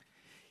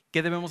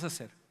 ¿qué debemos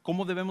hacer?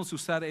 ¿Cómo debemos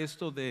usar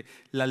esto de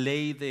la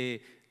ley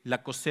de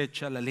la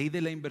cosecha, la ley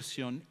de la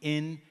inversión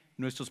en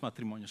nuestros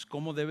matrimonios?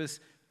 ¿Cómo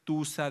debes tú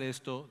usar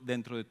esto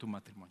dentro de tu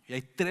matrimonio? Y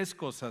hay 3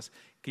 cosas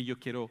que yo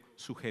quiero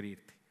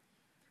sugerirte.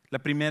 La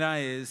primera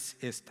es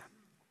esta: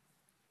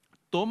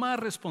 toma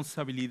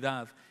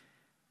responsabilidad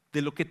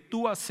de lo que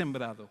tú has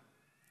sembrado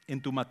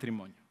en tu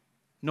matrimonio.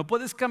 No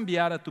puedes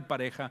cambiar a tu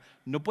pareja,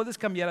 no puedes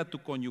cambiar a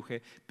tu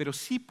cónyuge, pero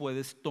sí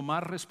puedes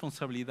tomar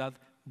responsabilidad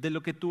de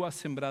lo que tú has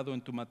sembrado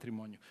en tu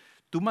matrimonio.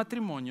 Tu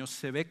matrimonio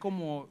se ve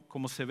como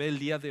se ve el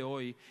día de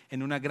hoy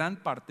en una gran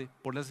parte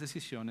por las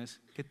decisiones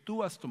que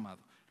tú has tomado,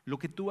 lo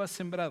que tú has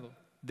sembrado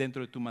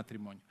dentro de tu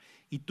matrimonio.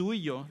 Y tú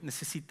y yo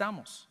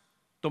necesitamos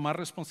tomar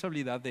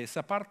responsabilidad de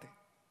esa parte.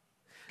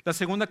 La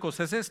segunda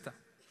cosa es esta: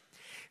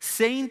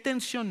 sé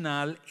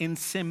intencional en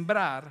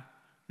sembrar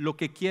lo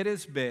que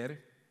quieres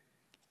ver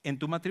en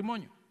tu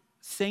matrimonio.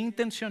 Sé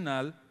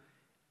intencional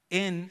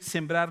en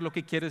sembrar lo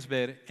que quieres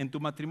ver en tu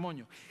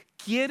matrimonio.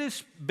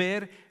 ¿Quieres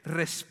ver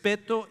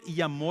respeto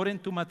y amor en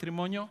tu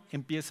matrimonio?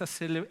 Empieza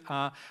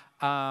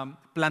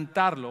a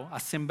plantarlo, a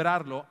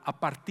sembrarlo a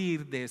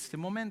partir de este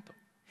momento.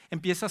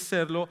 Empieza a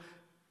hacerlo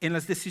en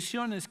las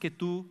decisiones que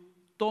tú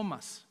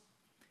tomas,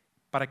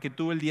 para que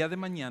tú el día de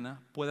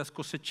mañana puedas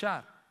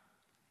cosechar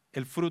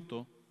el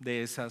fruto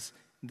de esas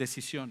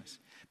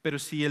decisiones. Pero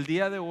si el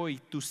día de hoy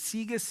tú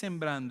sigues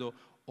sembrando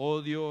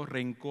odio,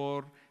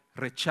 rencor,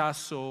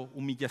 rechazo,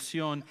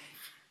 humillación,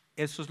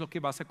 eso es lo que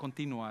vas a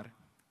continuar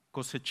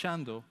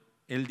cosechando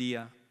el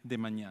día de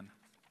mañana.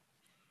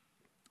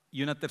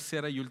 Y una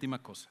tercera y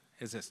última cosa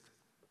es esta: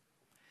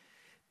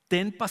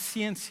 ten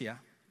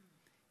paciencia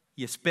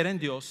y espera en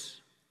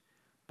Dios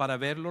para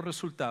ver los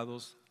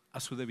resultados a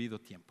su debido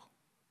tiempo.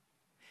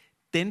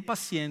 Ten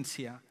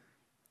paciencia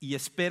y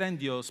espera en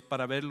Dios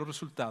para ver los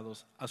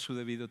resultados a su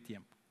debido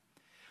tiempo.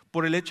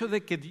 Por el hecho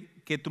de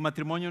que tu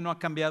matrimonio no ha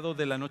cambiado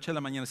de la noche a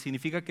la mañana,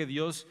 ¿significa que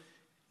Dios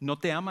no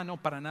te ama?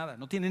 No, para nada.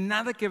 No tiene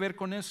nada que ver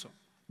con eso.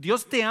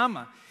 Dios te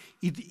ama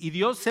Y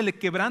Dios se le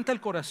quebranta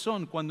el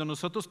corazón cuando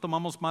nosotros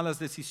tomamos malas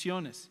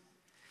decisiones.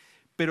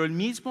 Pero el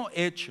mismo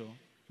hecho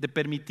de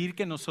permitir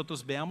que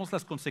nosotros veamos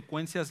las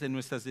consecuencias de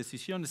nuestras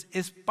decisiones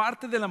es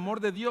parte del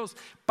amor de Dios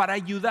para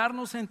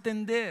ayudarnos a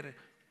entender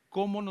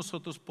cómo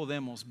nosotros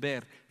podemos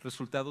ver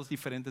resultados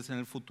diferentes en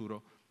el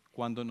futuro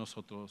cuando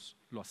nosotros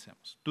lo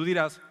hacemos. Tú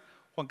dirás,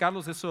 Juan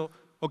Carlos, eso,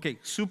 ok,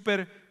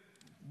 súper,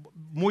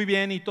 muy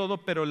bien y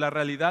todo, pero la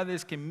realidad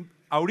es que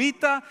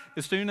ahorita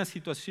estoy en una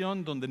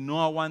situación donde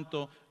no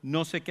aguanto,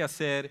 no sé qué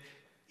hacer,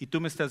 y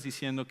tú me estás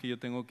diciendo que yo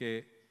tengo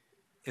que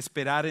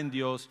esperar en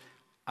Dios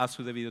a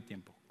su debido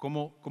tiempo.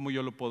 ¿Cómo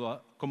yo lo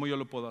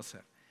puedo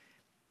hacer?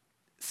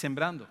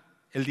 Sembrando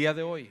el día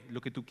de hoy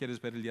lo que tú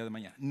quieres ver el día de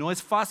mañana. No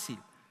es fácil,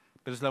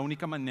 pero es la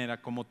única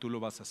manera como tú lo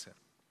vas a hacer.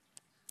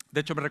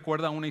 De hecho, me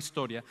recuerda una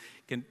historia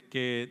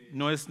que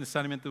no es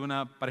necesariamente de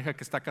una pareja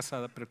que está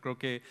casada, pero creo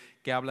que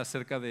habla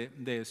acerca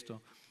de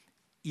esto.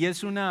 Y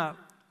es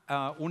una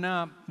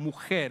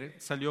mujer,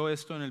 salió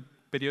esto en el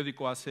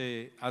periódico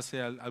hace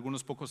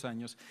algunos pocos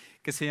años,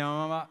 que se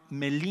llamaba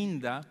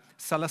Melinda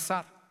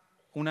Salazar.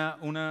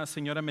 Una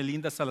señora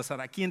Melinda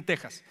Salazar, aquí en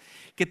Texas,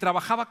 que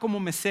trabajaba como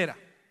mesera.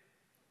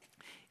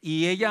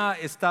 Y ella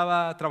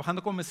estaba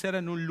trabajando como mesera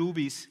en un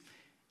Luby's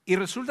y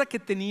resulta que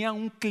tenía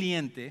un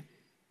cliente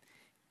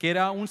que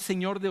era un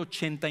señor de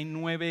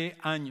 89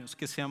 años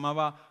que se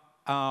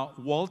llamaba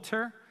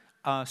Walter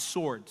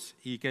Swords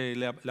y que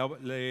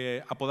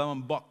le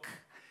apodaban Buck.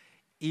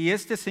 Y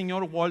este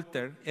señor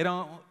Walter era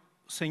un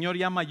señor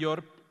ya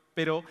mayor,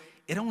 pero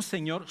era un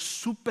señor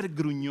súper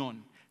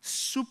gruñón.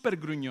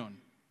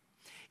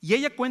 Y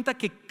ella cuenta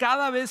que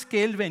cada vez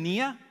que él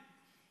venía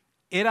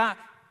era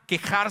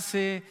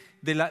quejarse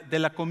de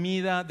la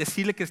comida,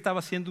 decirle que estaba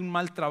haciendo un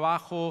mal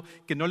trabajo,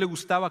 que no le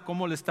gustaba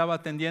cómo le estaba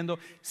atendiendo.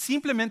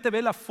 Simplemente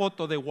ve la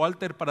foto de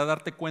Walter para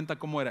darte cuenta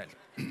cómo era él.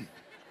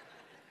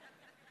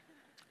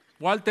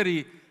 Walter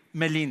y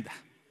Melinda.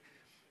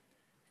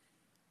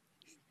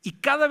 Y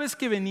cada vez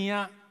que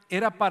venía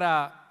era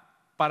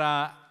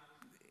para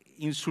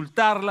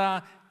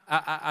insultarla,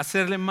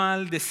 hacerle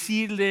mal,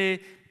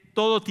 decirle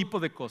todo tipo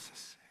de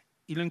cosas.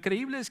 Y lo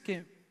increíble es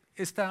que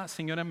esta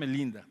señora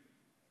Melinda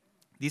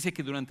dice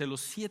que durante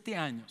los 7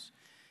 años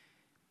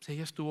pues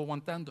ella estuvo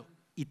aguantando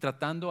y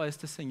tratando a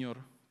este señor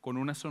con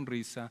una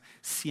sonrisa,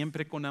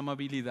 siempre con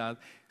amabilidad,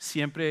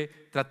 siempre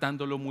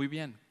tratándolo muy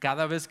bien.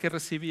 Cada vez que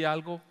recibía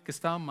algo que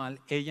estaba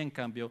mal, ella en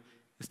cambio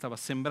estaba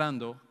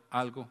sembrando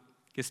algo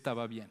que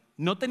estaba bien.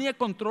 No tenía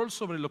control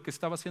sobre lo que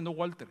estaba haciendo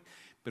Walter,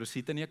 pero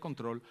sí tenía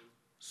control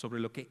sobre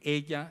lo que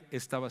ella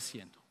estaba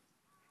haciendo.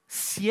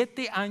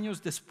 7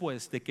 años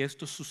después de que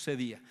esto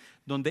sucedía,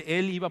 donde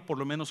él iba por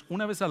lo menos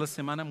una vez a la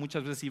semana,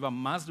 muchas veces iba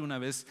más de una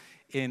vez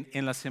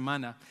en la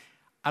semana,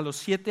 a los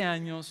 7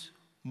 años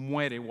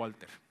muere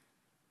Walter.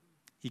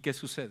 ¿Y qué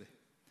sucede?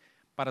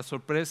 Para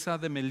sorpresa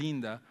de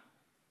Melinda,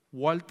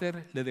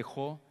 Walter le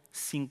dejó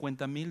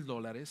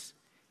 $50,000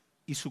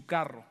 y su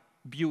carro,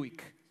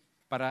 Buick,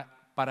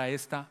 para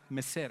esta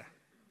mesera.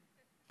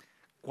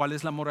 ¿Cuál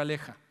es la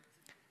moraleja?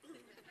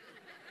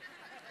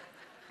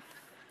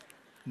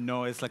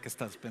 No es la que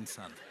estás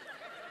pensando.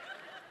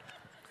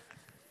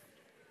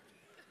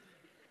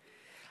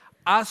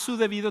 A su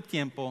debido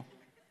tiempo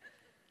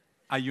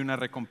hay una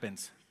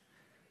recompensa.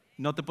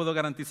 No te puedo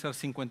garantizar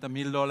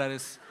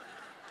 $50,000,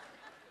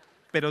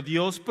 pero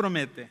Dios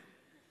promete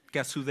que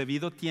a su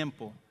debido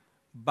tiempo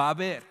va a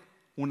haber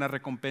una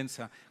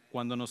recompensa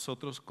cuando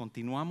nosotros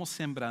continuamos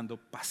sembrando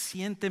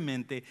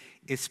pacientemente,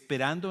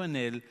 esperando en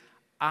Él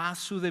a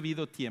su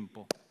debido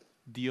tiempo.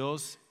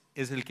 Dios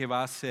es el que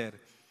va a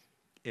hacer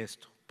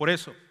esto. Por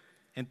eso,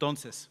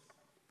 entonces,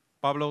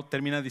 Pablo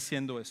termina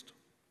diciendo esto.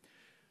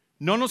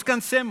 No nos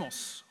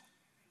cansemos,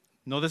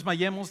 no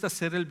desmayemos de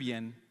hacer el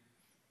bien,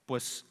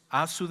 pues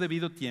a su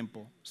debido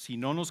tiempo, si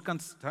no nos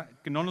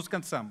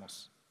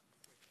cansamos,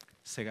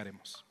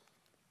 segaremos.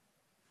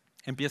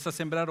 Empieza a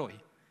sembrar hoy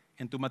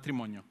en tu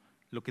matrimonio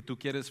lo que tú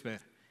quieres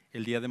ver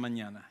el día de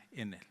mañana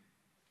en él.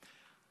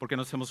 Porque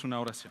nos hacemos una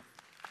oración.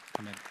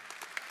 Amén.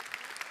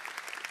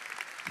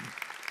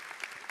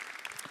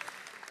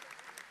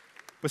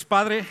 Pues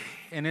Padre,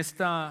 en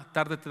esta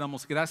tarde te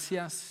damos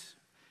gracias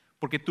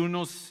porque tú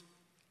nos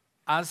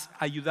has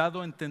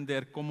ayudado a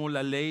entender cómo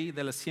la ley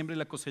de la siembra y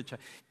la cosecha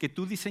que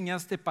tú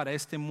diseñaste para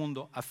este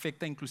mundo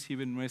afecta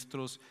inclusive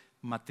nuestros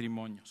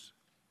matrimonios.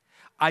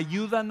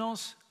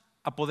 Ayúdanos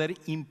a poder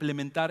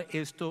implementar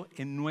esto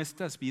en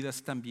nuestras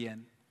vidas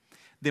también,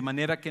 de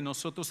manera que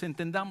nosotros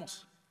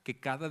entendamos que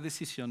cada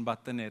decisión va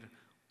a tener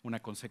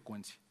una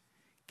consecuencia,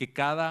 que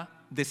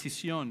cada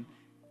decisión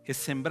es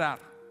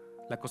sembrar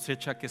la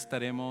cosecha que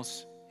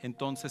estaremos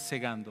entonces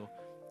segando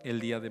el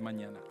día de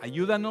mañana.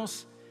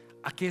 Ayúdanos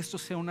a que esto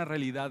sea una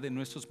realidad de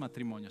nuestros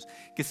matrimonios,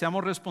 que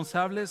seamos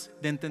responsables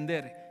de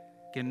entender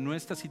que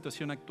nuestra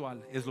situación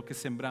actual es lo que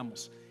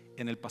sembramos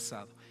en el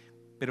pasado,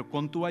 pero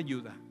con tu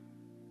ayuda,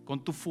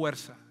 con tu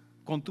fuerza,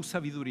 con tu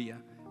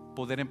sabiduría,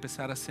 poder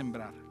empezar a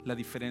sembrar la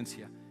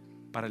diferencia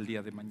para el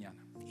día de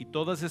mañana. Y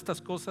todas estas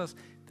cosas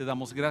te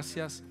damos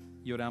gracias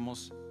y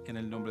oramos en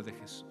el nombre de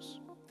Jesús.